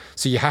care.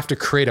 So you have to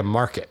create a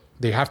market.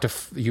 You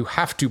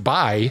have to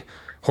buy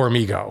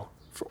hormigo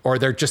or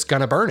they're just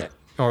going to burn it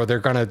or they're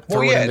going to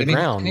throw it in the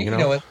ground.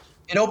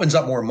 It opens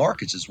up more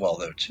markets as well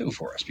though, too,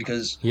 for us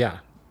because, yeah,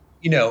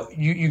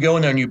 you go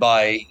in there and you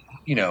buy,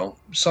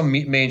 some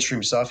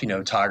mainstream stuff,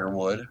 Tiger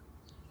wood.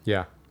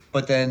 Yeah.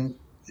 But then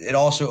it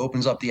also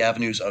opens up the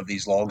avenues of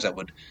these logs that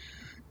would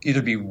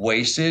either be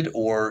wasted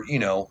or,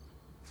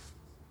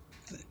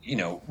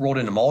 rolled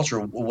into mulch or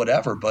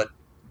whatever. But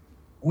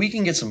we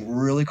can get some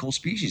really cool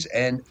species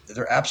and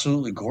they're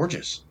absolutely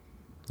gorgeous.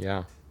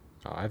 Yeah.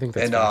 Oh, I think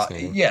that's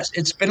fascinating. Yes,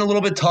 it's been a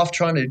little bit tough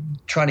trying to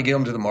get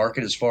them to the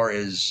market as far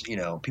as,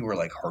 people are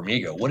like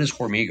hormigo. What is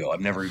hormigo?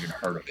 I've never even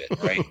heard of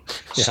it, right?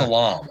 Yeah.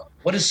 Salam.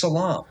 What is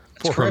salam?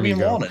 It's Poor Caribbean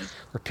hormigo. walnut.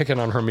 We're picking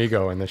on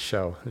hormigo in this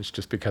show. It's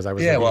just because I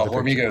was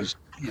hormigo's,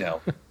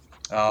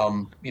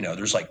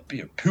 there's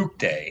Pook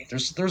Day.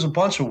 There's a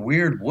bunch of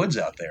weird woods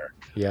out there.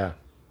 Yeah.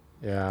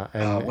 Yeah.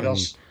 And what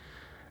else?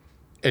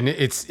 And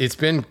it's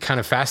been kind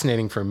of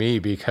fascinating for me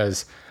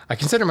because I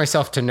consider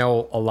myself to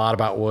know a lot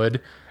about wood.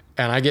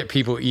 And I get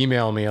people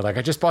email me like,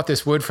 I just bought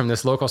this wood from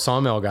this local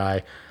sawmill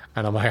guy.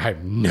 And I'm like, I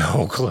have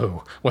no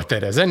clue what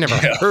that is. I never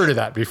heard of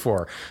that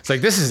before. It's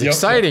like, this is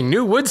exciting.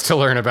 New woods to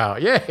learn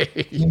about. Yay.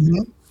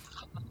 Mm-hmm.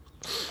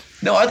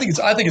 No, I think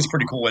it's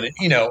pretty cool. And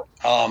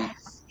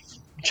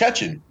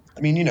Chechen.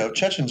 I mean,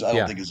 Chechen's I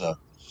don't think is a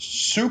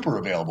super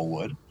available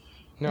wood.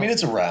 No. I mean,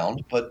 it's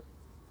around, but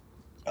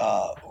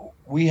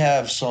we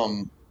have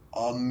some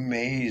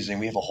amazing.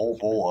 We have a whole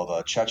bowl of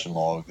a Chechen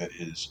log that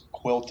is a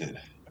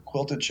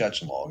quilted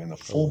Chechen log in the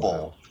full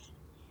bowl.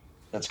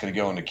 That's going to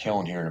go into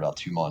kiln here in about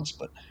 2 months,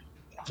 but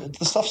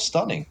the stuff's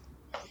stunning.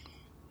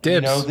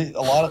 Dibs.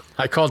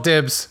 I call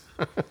dibs.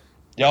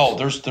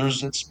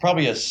 It's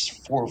probably a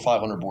 400 or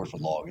 500 board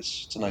foot log.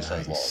 It's a nice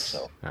size log.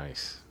 So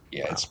nice.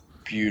 Yeah, It's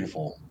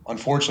beautiful.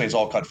 Unfortunately, it's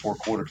all cut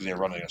 4/4 because they're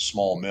running a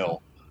small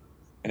mill,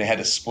 and they had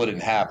to split it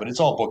in half. But it's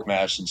all book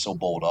mashed and still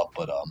bowled up.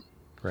 But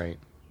right.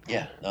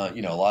 Yeah, a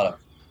lot of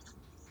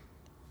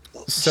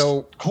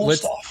cool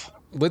stuff.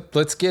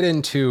 Let's get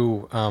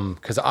into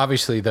because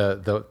obviously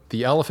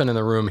the elephant in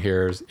the room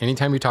here is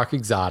anytime you talk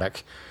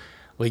exotic,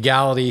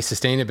 legality,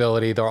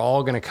 sustainability, they're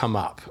all going to come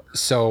up.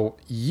 So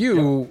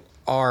you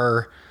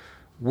are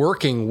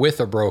working with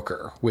a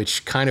broker,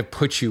 which kind of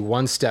puts you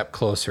one step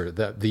closer.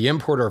 The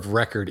importer of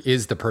record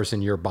is the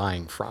person you're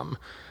buying from.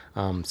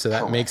 So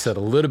that makes it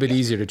a little bit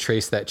easier to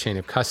trace that chain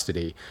of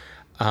custody.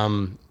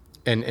 And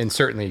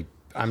certainly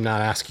I'm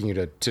not asking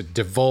you to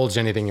divulge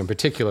anything in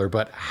particular,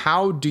 but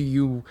how do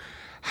you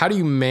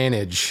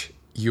manage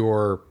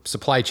your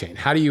supply chain?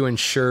 How do you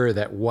ensure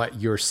that what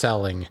you're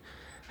selling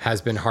has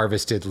been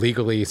harvested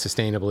legally,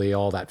 sustainably,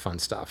 all that fun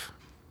stuff?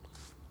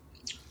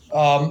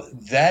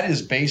 That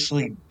is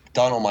basically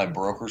done on my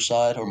broker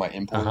side or my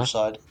importer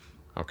side.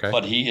 Okay.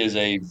 But he is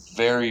a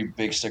very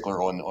big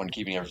stickler on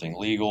keeping everything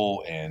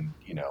legal and,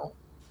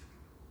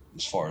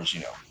 as far as,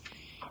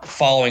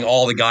 following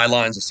all the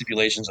guidelines and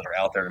stipulations that are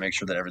out there to make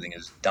sure that everything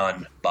is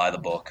done by the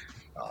book.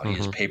 He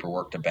has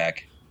paperwork to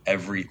back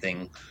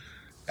everything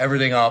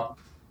up.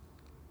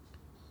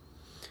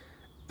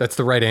 That's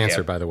the right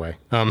answer, by the way.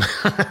 'Cause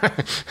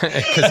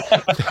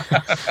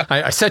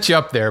I set you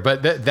up there,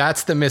 but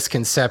that's the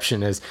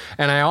misconception is,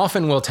 and I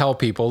often will tell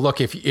people,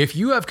 look, if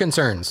you have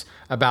concerns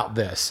about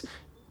this,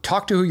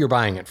 talk to who you're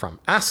buying it from,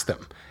 ask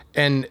them.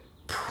 And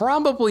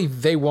probably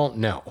they won't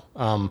know,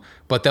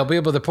 but they'll be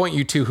able to point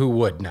you to who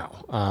would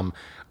know.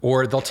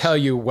 Or they'll tell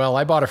you, well,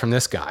 I bought it from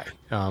this guy,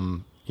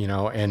 and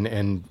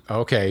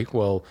okay,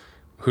 well,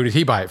 who did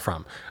he buy it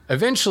from?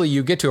 Eventually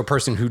you get to a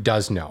person who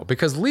does know,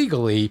 because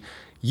legally,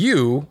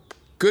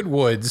 Good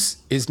Woods,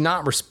 is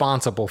not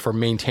responsible for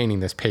maintaining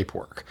this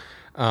paperwork.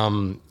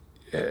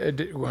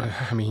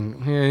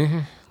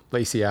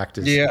 Lacey Act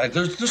is... Yeah,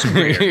 there's some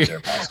gray areas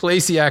there.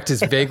 Lacey Act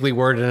is vaguely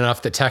worded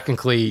enough that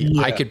technically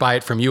I could buy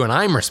it from you and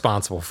I'm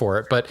responsible for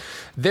it. But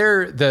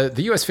the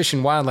U.S. Fish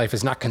and Wildlife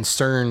is not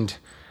concerned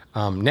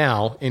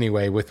now,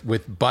 anyway,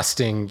 with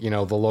busting,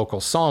 the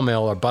local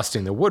sawmill or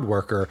busting the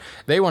woodworker.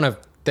 They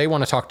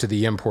want to talk to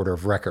the importer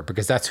of record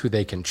because that's who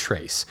they can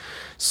trace.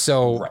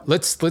 So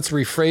let's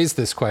rephrase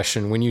this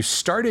question. When you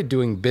started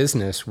doing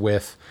business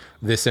with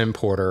this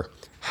importer,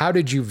 how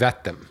did you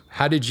vet them?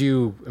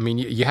 You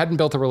hadn't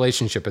built a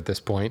relationship at this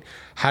point.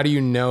 How do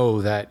you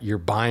know that you're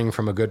buying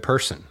from a good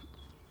person?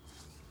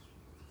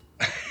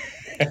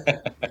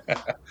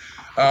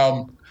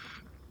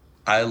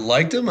 I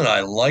liked him and I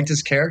liked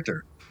his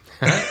character.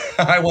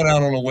 I went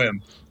out on a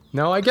whim.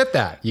 No, I get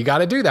that. You got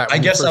to do that. I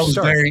guess I was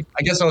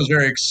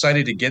very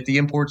excited to get the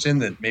imports in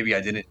that maybe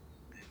I didn't.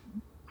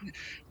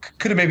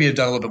 Could have maybe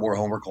done a little bit more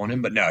homework on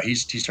him, but no,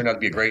 he's turned out to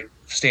be a great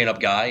stand-up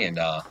guy and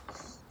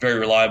very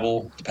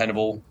reliable,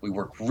 dependable. We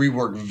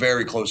work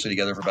very closely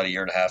together for about 1.5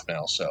 years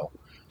now, so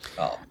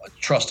I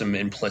trust him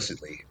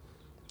implicitly.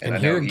 And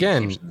here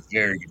again, he keeps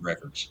very good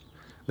records.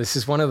 This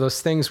is one of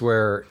those things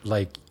where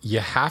you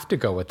have to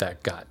go with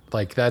that gut.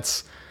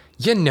 That's.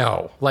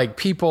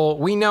 People,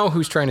 we know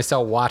who's trying to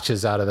sell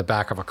watches out of the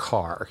back of a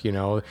car,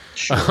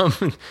 Sure.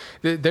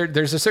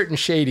 There's a certain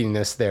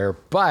shadiness there.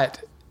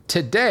 But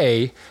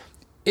today,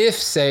 if,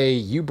 say,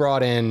 you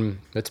brought in,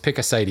 let's pick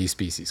a CITES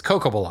species,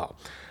 Cocobolo.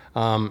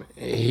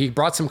 He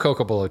brought some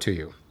Cocobolo to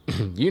you.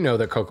 You know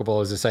that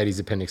Cocobolo is a CITES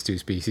Appendix 2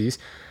 species.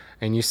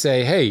 And you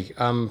say, hey,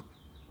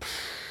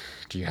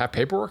 do you have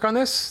paperwork on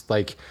this?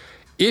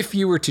 If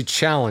you were to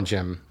challenge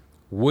him,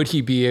 would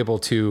he be able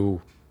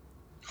to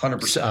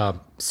 100%.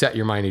 Set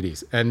your mind at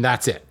ease? And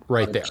that's it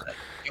right 100%. There.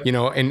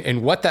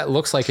 And what that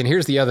looks like. And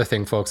here's the other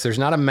thing, folks. There's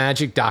not a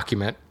magic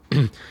document,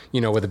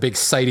 with a big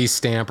CITES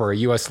stamp or a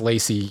U.S.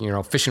 Lacey,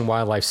 Fish and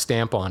Wildlife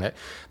stamp on it.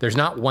 There's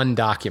not one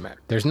document.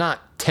 There's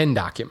not 10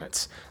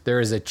 documents. There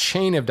is a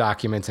chain of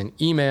documents and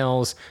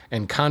emails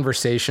and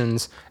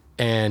conversations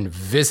and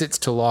visits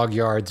to log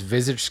yards,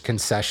 visits to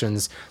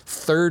concessions,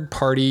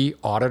 third-party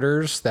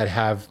auditors that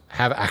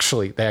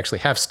actually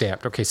have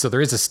stamped. Okay, so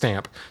there is a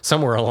stamp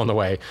somewhere along the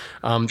way.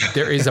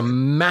 There is a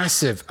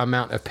massive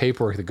amount of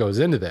paperwork that goes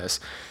into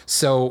this.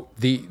 So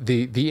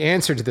the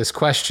answer to this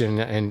question,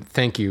 and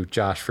thank you,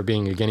 Josh, for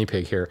being a guinea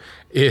pig here,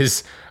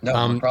 is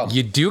no problem.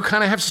 You do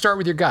kind of have to start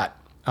with your gut,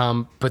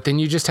 but then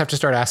you just have to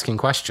start asking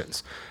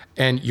questions.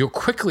 And you'll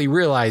quickly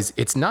realize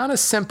it's not a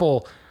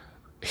simple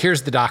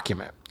here's the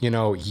document.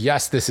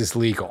 Yes, this is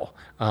legal.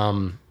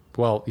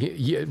 Well,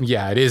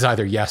 yeah, it is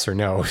either yes or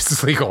no.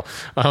 It's legal.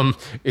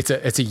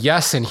 It's a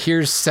yes, and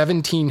here's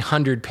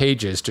 1,700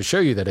 pages to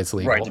show you that it's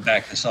legal. Right, to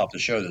back this up, to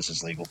show this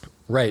is legal.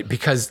 Right,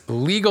 because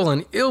legal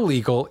and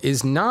illegal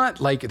is not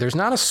like, there's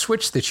not a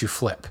switch that you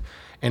flip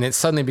and it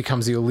suddenly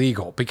becomes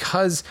illegal,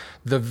 because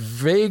the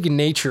vague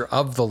nature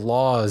of the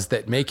laws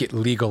that make it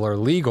legal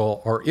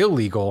or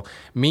illegal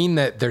mean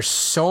that there's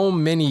so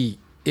many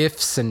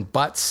ifs and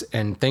buts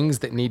and things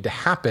that need to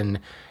happen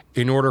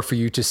in order for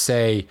you to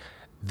say,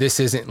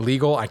 this isn't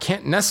legal. I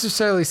can't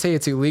necessarily say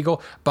it's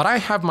illegal, but I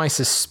have my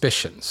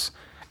suspicions.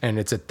 And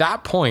it's at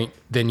that point,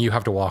 then you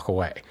have to walk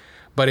away.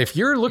 But if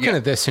you're looking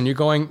at this and you're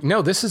going,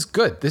 no, this is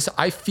good.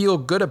 I feel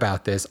good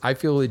about this. I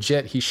feel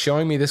legit. He's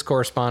showing me this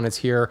correspondence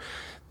here.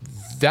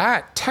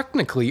 That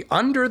technically,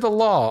 under the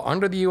law,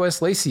 under the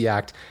U.S. Lacey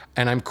Act,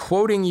 and I'm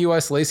quoting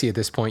U.S. Lacey at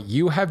this point,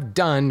 you have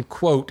done,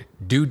 quote,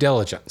 due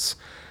diligence.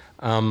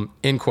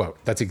 End quote.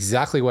 That's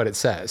exactly what it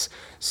says.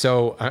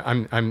 So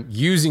I'm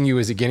using you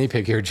as a guinea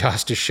pig here,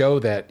 Josh, to show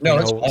that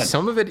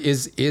some of it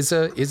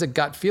is a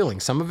gut feeling.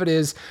 Some of it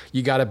is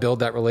you got to build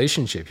that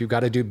relationship. You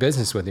got to do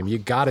business with him. You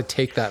got to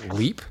take that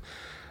leap.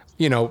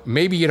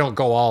 Maybe you don't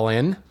go all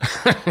in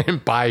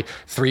and buy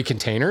 3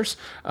 containers,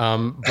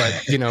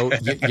 but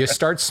you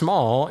start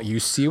small.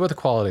 You see what the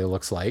quality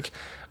looks like.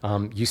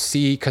 You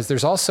see, because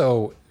there's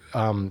also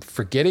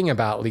forgetting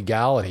about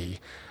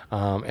legality.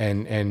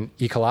 And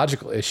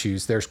ecological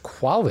issues, there's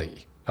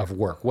quality of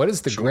work. What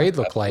does the grade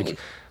look like?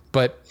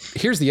 But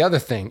here's the other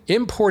thing.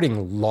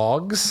 Importing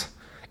logs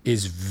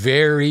is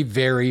very,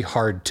 very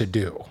hard to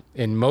do.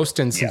 In most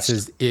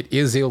instances, it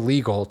is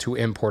illegal to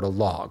import a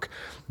log.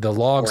 The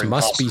logs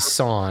must be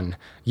sawn.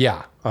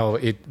 Yeah.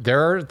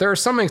 There are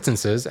some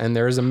instances, and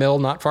there is a mill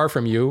not far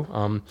from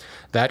you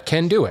that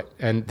can do it.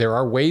 And there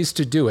are ways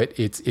to do it.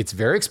 It's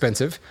very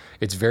expensive.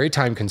 It's very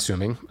time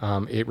consuming.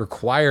 It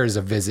requires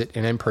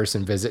an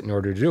in-person visit in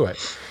order to do it.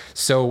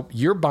 So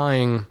you're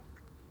buying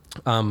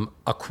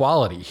a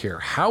quality here.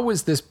 How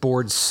was this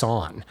board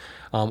sawn?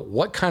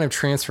 What kind of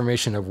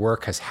transformation of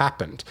work has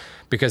happened?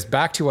 Because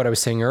back to what I was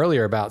saying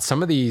earlier about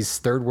some of these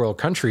third world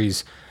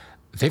countries,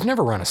 they've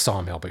never run a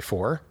sawmill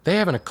before. They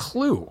haven't a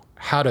clue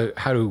how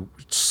to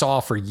saw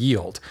for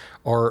yield,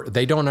 or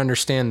they don't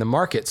understand the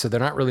market, so they're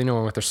not really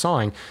knowing what they're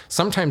sawing.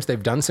 Sometimes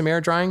they've done some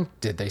air drying.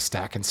 Did they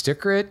stack and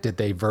sticker it? Did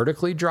they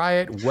vertically dry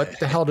it? What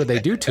the hell do they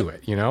do to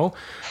it?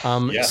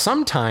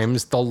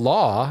 Sometimes the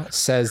law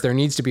says there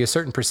needs to be a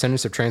certain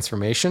percentage of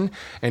transformation,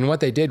 and what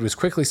they did was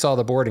quickly saw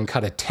the board and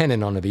cut a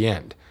tenon onto the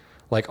end,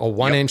 like a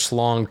 1-inch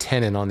long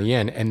tenon on the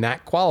end, and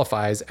that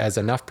qualifies as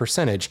enough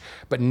percentage,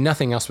 but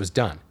nothing else was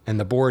done. And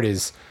the board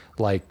is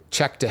like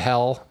checked to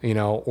hell,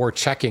 or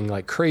checking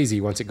like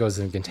crazy once it goes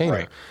in the container.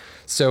 Right.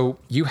 So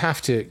you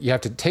have to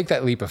take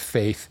that leap of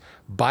faith,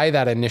 buy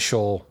that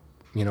initial,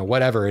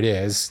 whatever it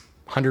is,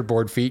 100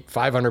 board feet,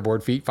 500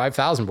 board feet,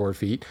 5,000 board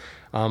feet,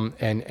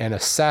 and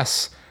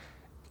assess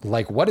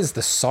like, what is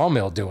the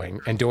sawmill doing?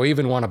 And do I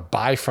even want to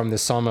buy from the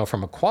sawmill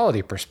from a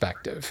quality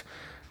perspective?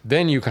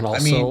 Then you can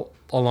also,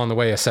 along the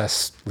way,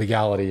 assess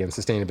legality and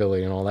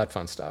sustainability and all that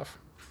fun stuff.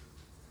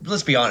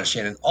 Let's be honest,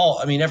 Shannon.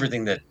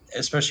 Everything that,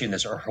 especially in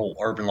this whole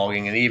urban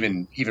logging and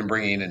even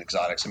bringing in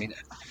exotics.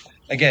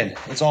 Again,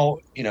 it's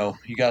all,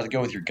 you got to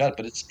go with your gut,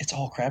 but it's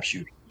all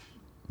crapshoot.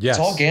 Yes.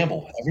 It's all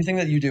gamble. Everything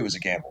that you do is a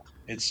gamble.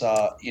 It's,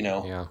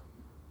 no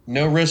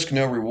risk,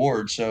 no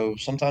reward. So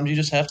sometimes you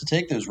just have to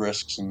take those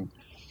risks and,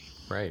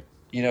 right.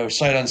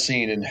 Sight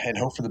unseen and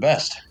hope for the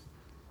best.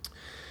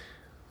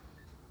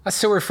 That's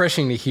so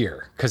refreshing to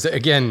hear. Because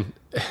again,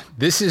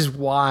 this is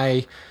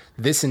why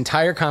this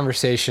entire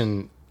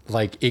conversation,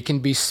 like, it can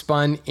be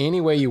spun any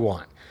way you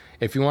want.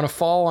 If you want to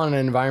fall on an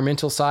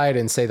environmental side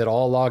and say that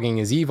all logging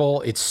is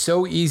evil, it's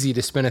so easy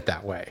to spin it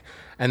that way.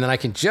 And then I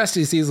can just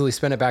as easily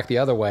spin it back the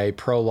other way,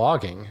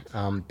 pro-logging,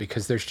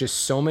 because there's just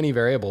so many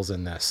variables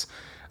in this.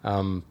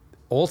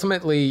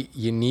 Ultimately,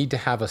 you need to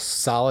have a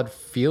solid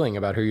feeling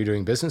about who you're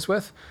doing business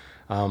with.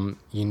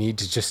 You need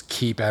to just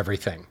keep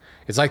everything.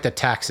 It's like the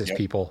taxes,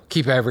 people.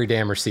 Keep every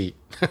damn receipt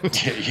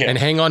and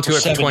hang on to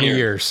it for 20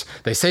 years.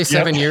 They say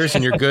 7 years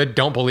and you're good.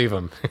 Don't believe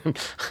them.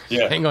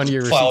 Hang on to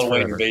your receipts file away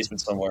in your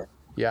basement somewhere.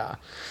 Yeah.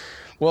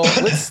 Well,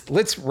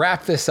 let's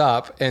wrap this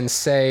up and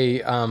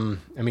say,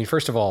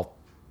 first of all,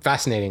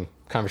 fascinating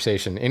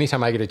conversation.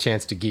 Anytime I get a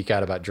chance to geek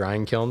out about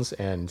drying kilns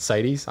and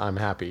CITES, I'm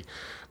happy.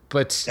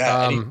 But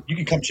you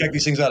can come check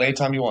these things out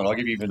anytime you want. I'll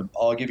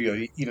give you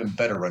an even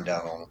better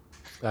rundown on them.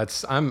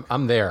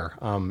 I'm there,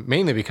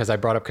 mainly because I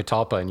brought up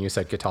catalpa and you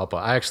said catalpa.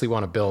 I actually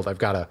want to build. I've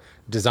got a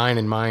design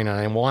in mind, and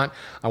I want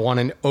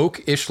an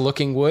oak-ish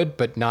looking wood,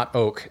 but not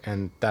oak,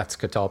 and that's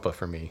catalpa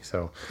for me.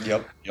 So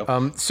yep.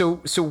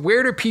 So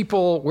where do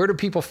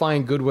people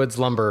find Good Woods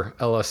Lumber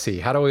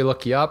LLC? How do we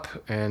look you up,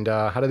 and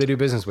how do they do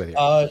business with you?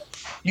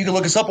 You can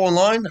look us up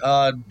online,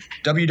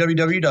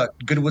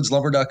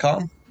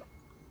 www.goodwoodslumber.com.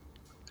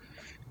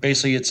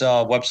 Basically, it's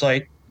a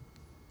website.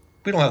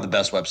 We don't have the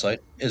best website,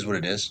 is what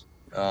it is.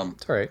 It's all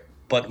right.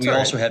 But we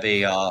also have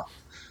a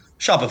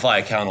Shopify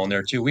account on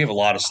there too. We have a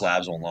lot of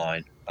slabs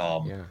online.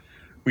 Yeah.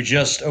 We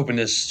just opened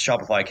this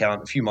Shopify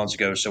account a few months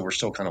ago, so we're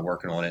still kind of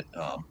working on it.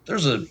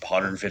 There's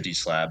 150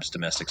 slabs,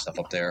 domestic stuff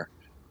up there.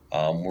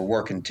 We're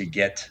working to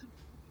get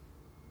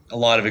a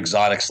lot of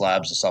exotic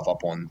slabs and stuff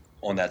up on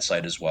that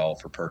site as well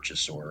for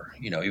purchase, or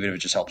even if it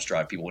just helps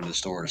drive people into the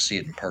store to see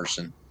it in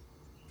person.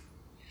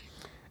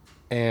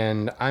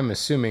 And I'm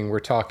assuming we're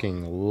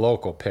talking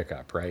local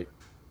pickup, right?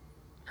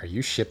 Are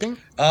you shipping?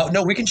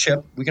 No, we can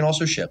ship. We can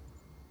also ship.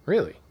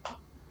 Really?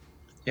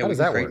 Yeah, How does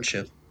that work? And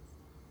ship.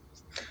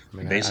 I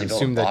mean, Basically, I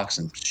build assume a box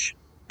and.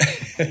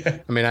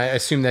 I mean, I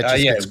assume that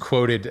just gets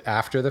quoted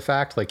after the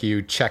fact, like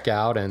you check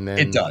out and then.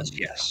 It does,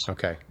 yes.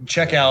 Okay.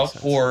 Check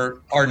out,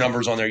 or our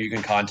numbers on there. You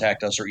can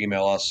contact us or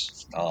email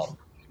us.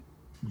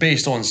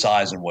 Based on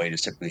size and weight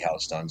is typically how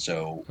it's done.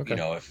 So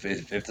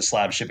if the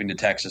slab's shipping to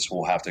Texas,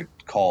 we'll have to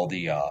call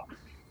the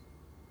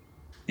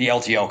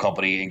LTL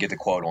company and get the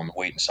quote on the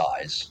weight and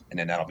size, and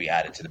then that'll be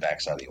added to the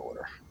backside of the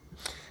order.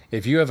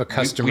 If you have a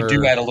customer, we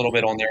do add a little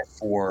bit on there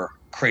for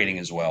crating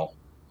as well.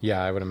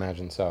 Yeah, I would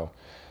imagine so.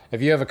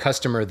 If you have a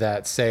customer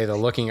that, say, they're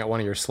looking at one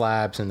of your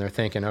slabs and they're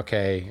thinking,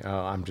 okay,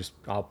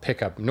 I'll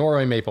pick up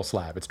Norway maple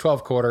slab. It's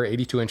 12 quarter,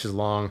 82 inches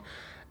long,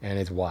 and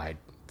it's wide,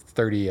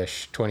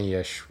 30-ish,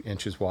 20-ish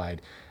inches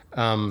wide.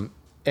 And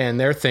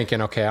they're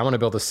thinking, okay, I want to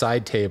build a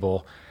side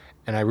table,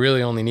 and I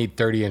really only need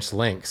 30-inch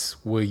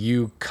lengths. Will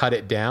you cut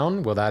it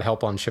down? Will that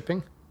help on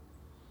shipping?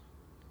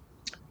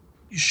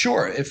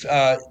 Sure. If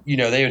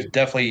they would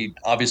definitely,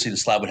 obviously, the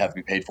slab would have to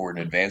be paid for in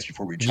advance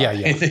before we chop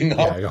anything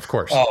up. Yeah, of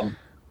course.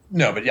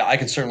 No, but yeah, I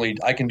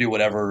can do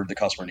whatever the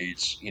customer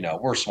needs.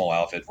 We're a small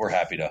outfit. We're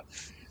happy to.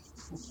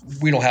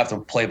 We don't have to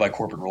play by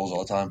corporate rules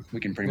all the time. We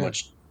can pretty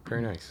much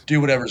very nice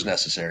do whatever's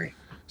necessary.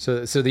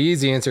 So the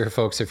easy answer,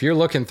 folks, if you're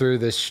looking through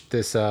this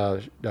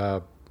website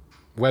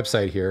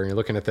here and you're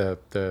looking at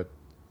the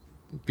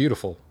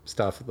beautiful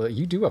stuff,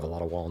 you do have a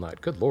lot of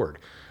walnut. Good Lord.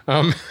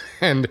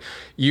 And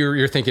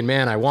you're thinking,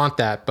 man, I want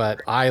that,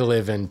 but I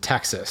live in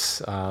Texas.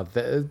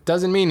 That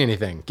doesn't mean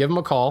anything. Give them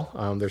a call.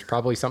 There's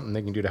probably something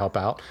they can do to help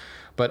out.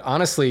 But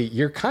honestly,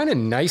 you're kind of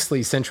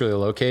nicely centrally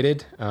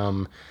located.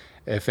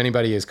 If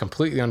anybody is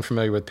completely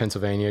unfamiliar with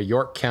Pennsylvania,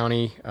 York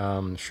County,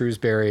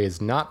 Shrewsbury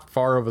is not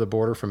far over the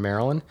border from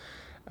Maryland.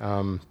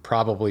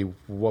 Probably,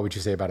 what would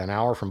you say, about an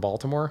hour from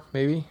Baltimore,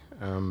 maybe?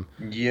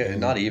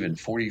 Not even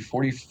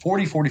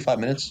 45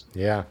 minutes.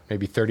 Yeah,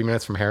 maybe 30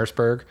 minutes from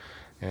Harrisburg,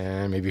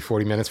 and maybe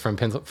 40 minutes from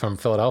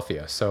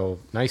Philadelphia. So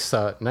nice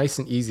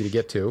and easy to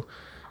get to.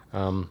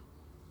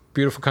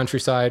 Beautiful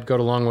countryside. Go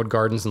to Longwood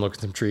Gardens and look at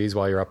some trees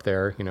while you're up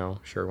there.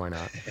 Sure, why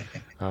not?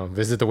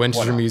 Visit the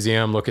Winchester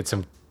Museum, look at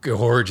some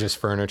gorgeous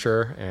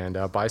furniture, and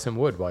buy some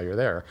wood while you're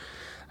there.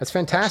 That's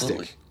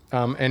fantastic.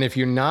 And if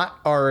you're not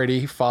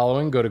already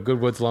following, go to Good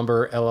Woods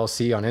Lumber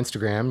LLC on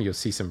Instagram. You'll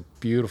see some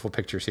beautiful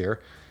pictures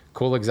here.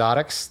 Cool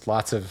exotics,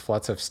 lots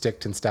of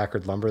sticked and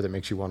stackered lumber that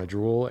makes you want to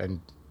drool, and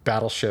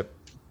battleship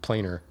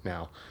planer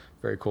now.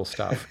 Very cool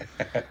stuff.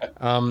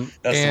 That's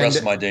the rest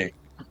of my day.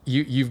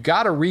 You've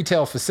got a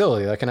retail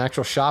facility, like an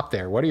actual shop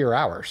there. What are your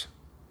hours?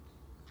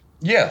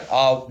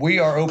 Yeah, we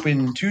are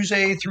open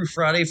Tuesday through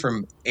Friday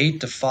from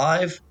 8 to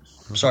 5.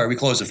 Sorry, we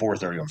close at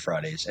 4:30 on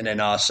Fridays. And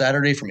then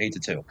Saturday from 8 to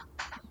 2.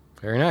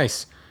 Very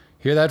nice.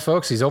 Hear that,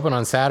 folks? He's open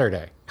on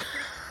Saturday.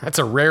 That's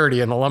a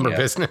rarity in the lumber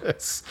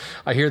business.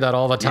 I hear that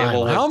all the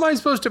time. Yeah, how am I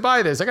supposed to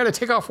buy this? I got to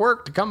take off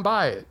work to come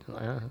buy it.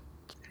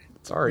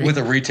 Sorry. With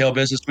a retail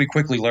business, we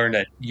quickly learned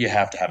that you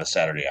have to have a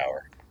Saturday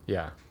hour.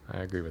 Yeah,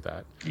 I agree with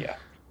that. Yeah.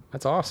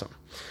 That's awesome.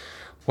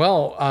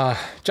 Well,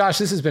 Josh,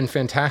 this has been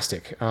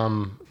fantastic.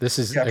 This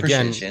is,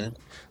 again,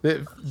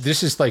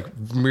 this is like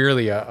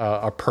merely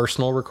a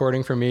personal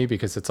recording for me,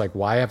 because it's like,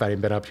 why have I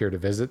been up here to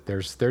visit?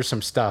 There's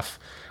some stuff.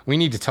 We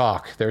need to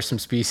talk. There's some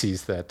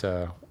species that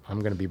I'm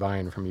going to be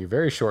buying from you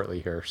very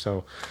shortly here.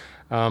 So,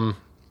 so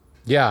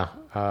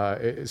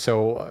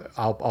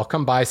I'll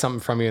come buy something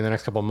from you in the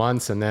next couple of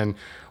months, and then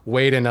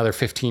wait another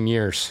 15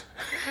 years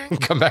and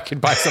come back and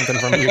buy something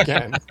from you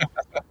again.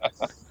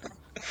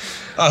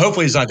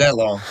 Hopefully it's not that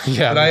long.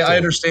 Yeah, but I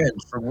understand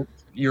from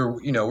where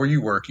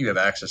you work, you have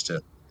access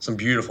to some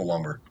beautiful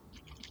lumber.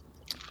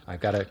 I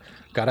gotta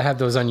have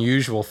those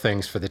unusual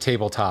things for the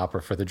tabletop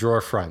or for the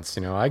drawer fronts.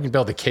 I can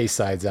build the case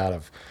sides out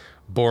of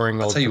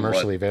boring old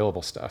commercially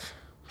available stuff.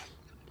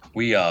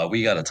 We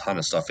got a ton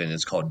of stuff in.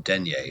 It's called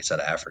denye. It's out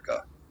of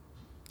Africa.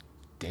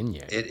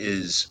 Denye. It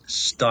is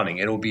stunning.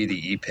 It'll be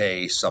the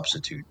Ipe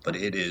substitute, but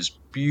it is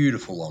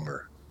beautiful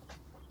lumber.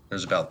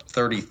 There's about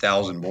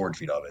 30,000 board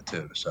feet of it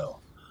too. So.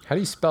 How do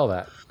you spell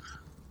that?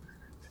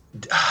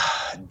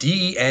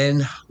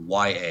 Denya.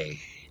 Y-A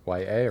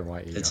or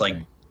Y-E? It's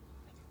okay.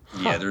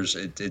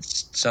 It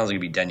sounds like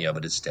it'd be Denya,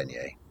 but it's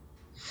denye.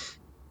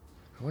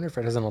 I wonder if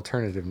it has an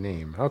alternative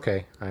name.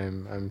 Okay,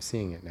 I'm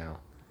seeing it now.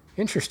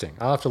 Interesting.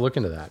 I'll have to look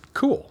into that.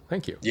 Cool.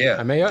 Thank you. Yeah.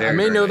 I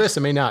may know this,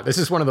 I may not. This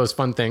is one of those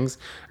fun things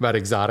about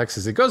exotics,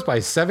 is it goes by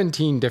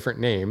 17 different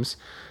names,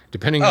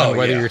 depending on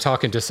whether you're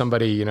talking to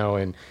somebody,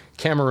 in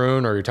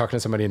Cameroon, or you're talking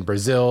to somebody in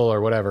Brazil or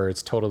whatever.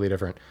 It's totally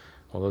different.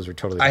 Well, those are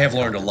totally different. I have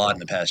learned a lot in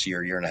the past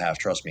year and a half,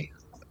 trust me.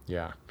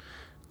 Yeah.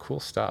 Cool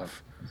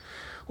stuff.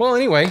 Well,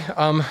 anyway,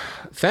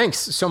 thanks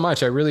so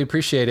much. I really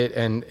appreciate it.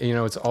 And,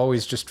 it's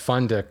always just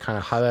fun to kind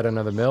of highlight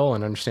another mill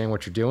and understand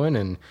what you're doing.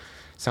 And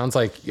sounds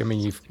like,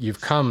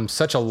 you've come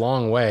such a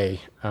long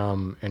way,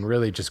 and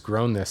really just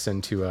grown this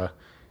into an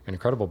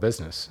incredible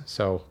business.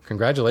 So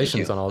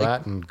congratulations on all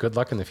that, and good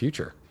luck in the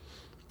future.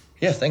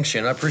 Yeah, thanks,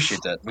 Shannon. I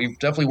appreciate that. We've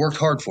definitely worked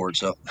hard for it.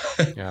 So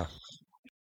yeah,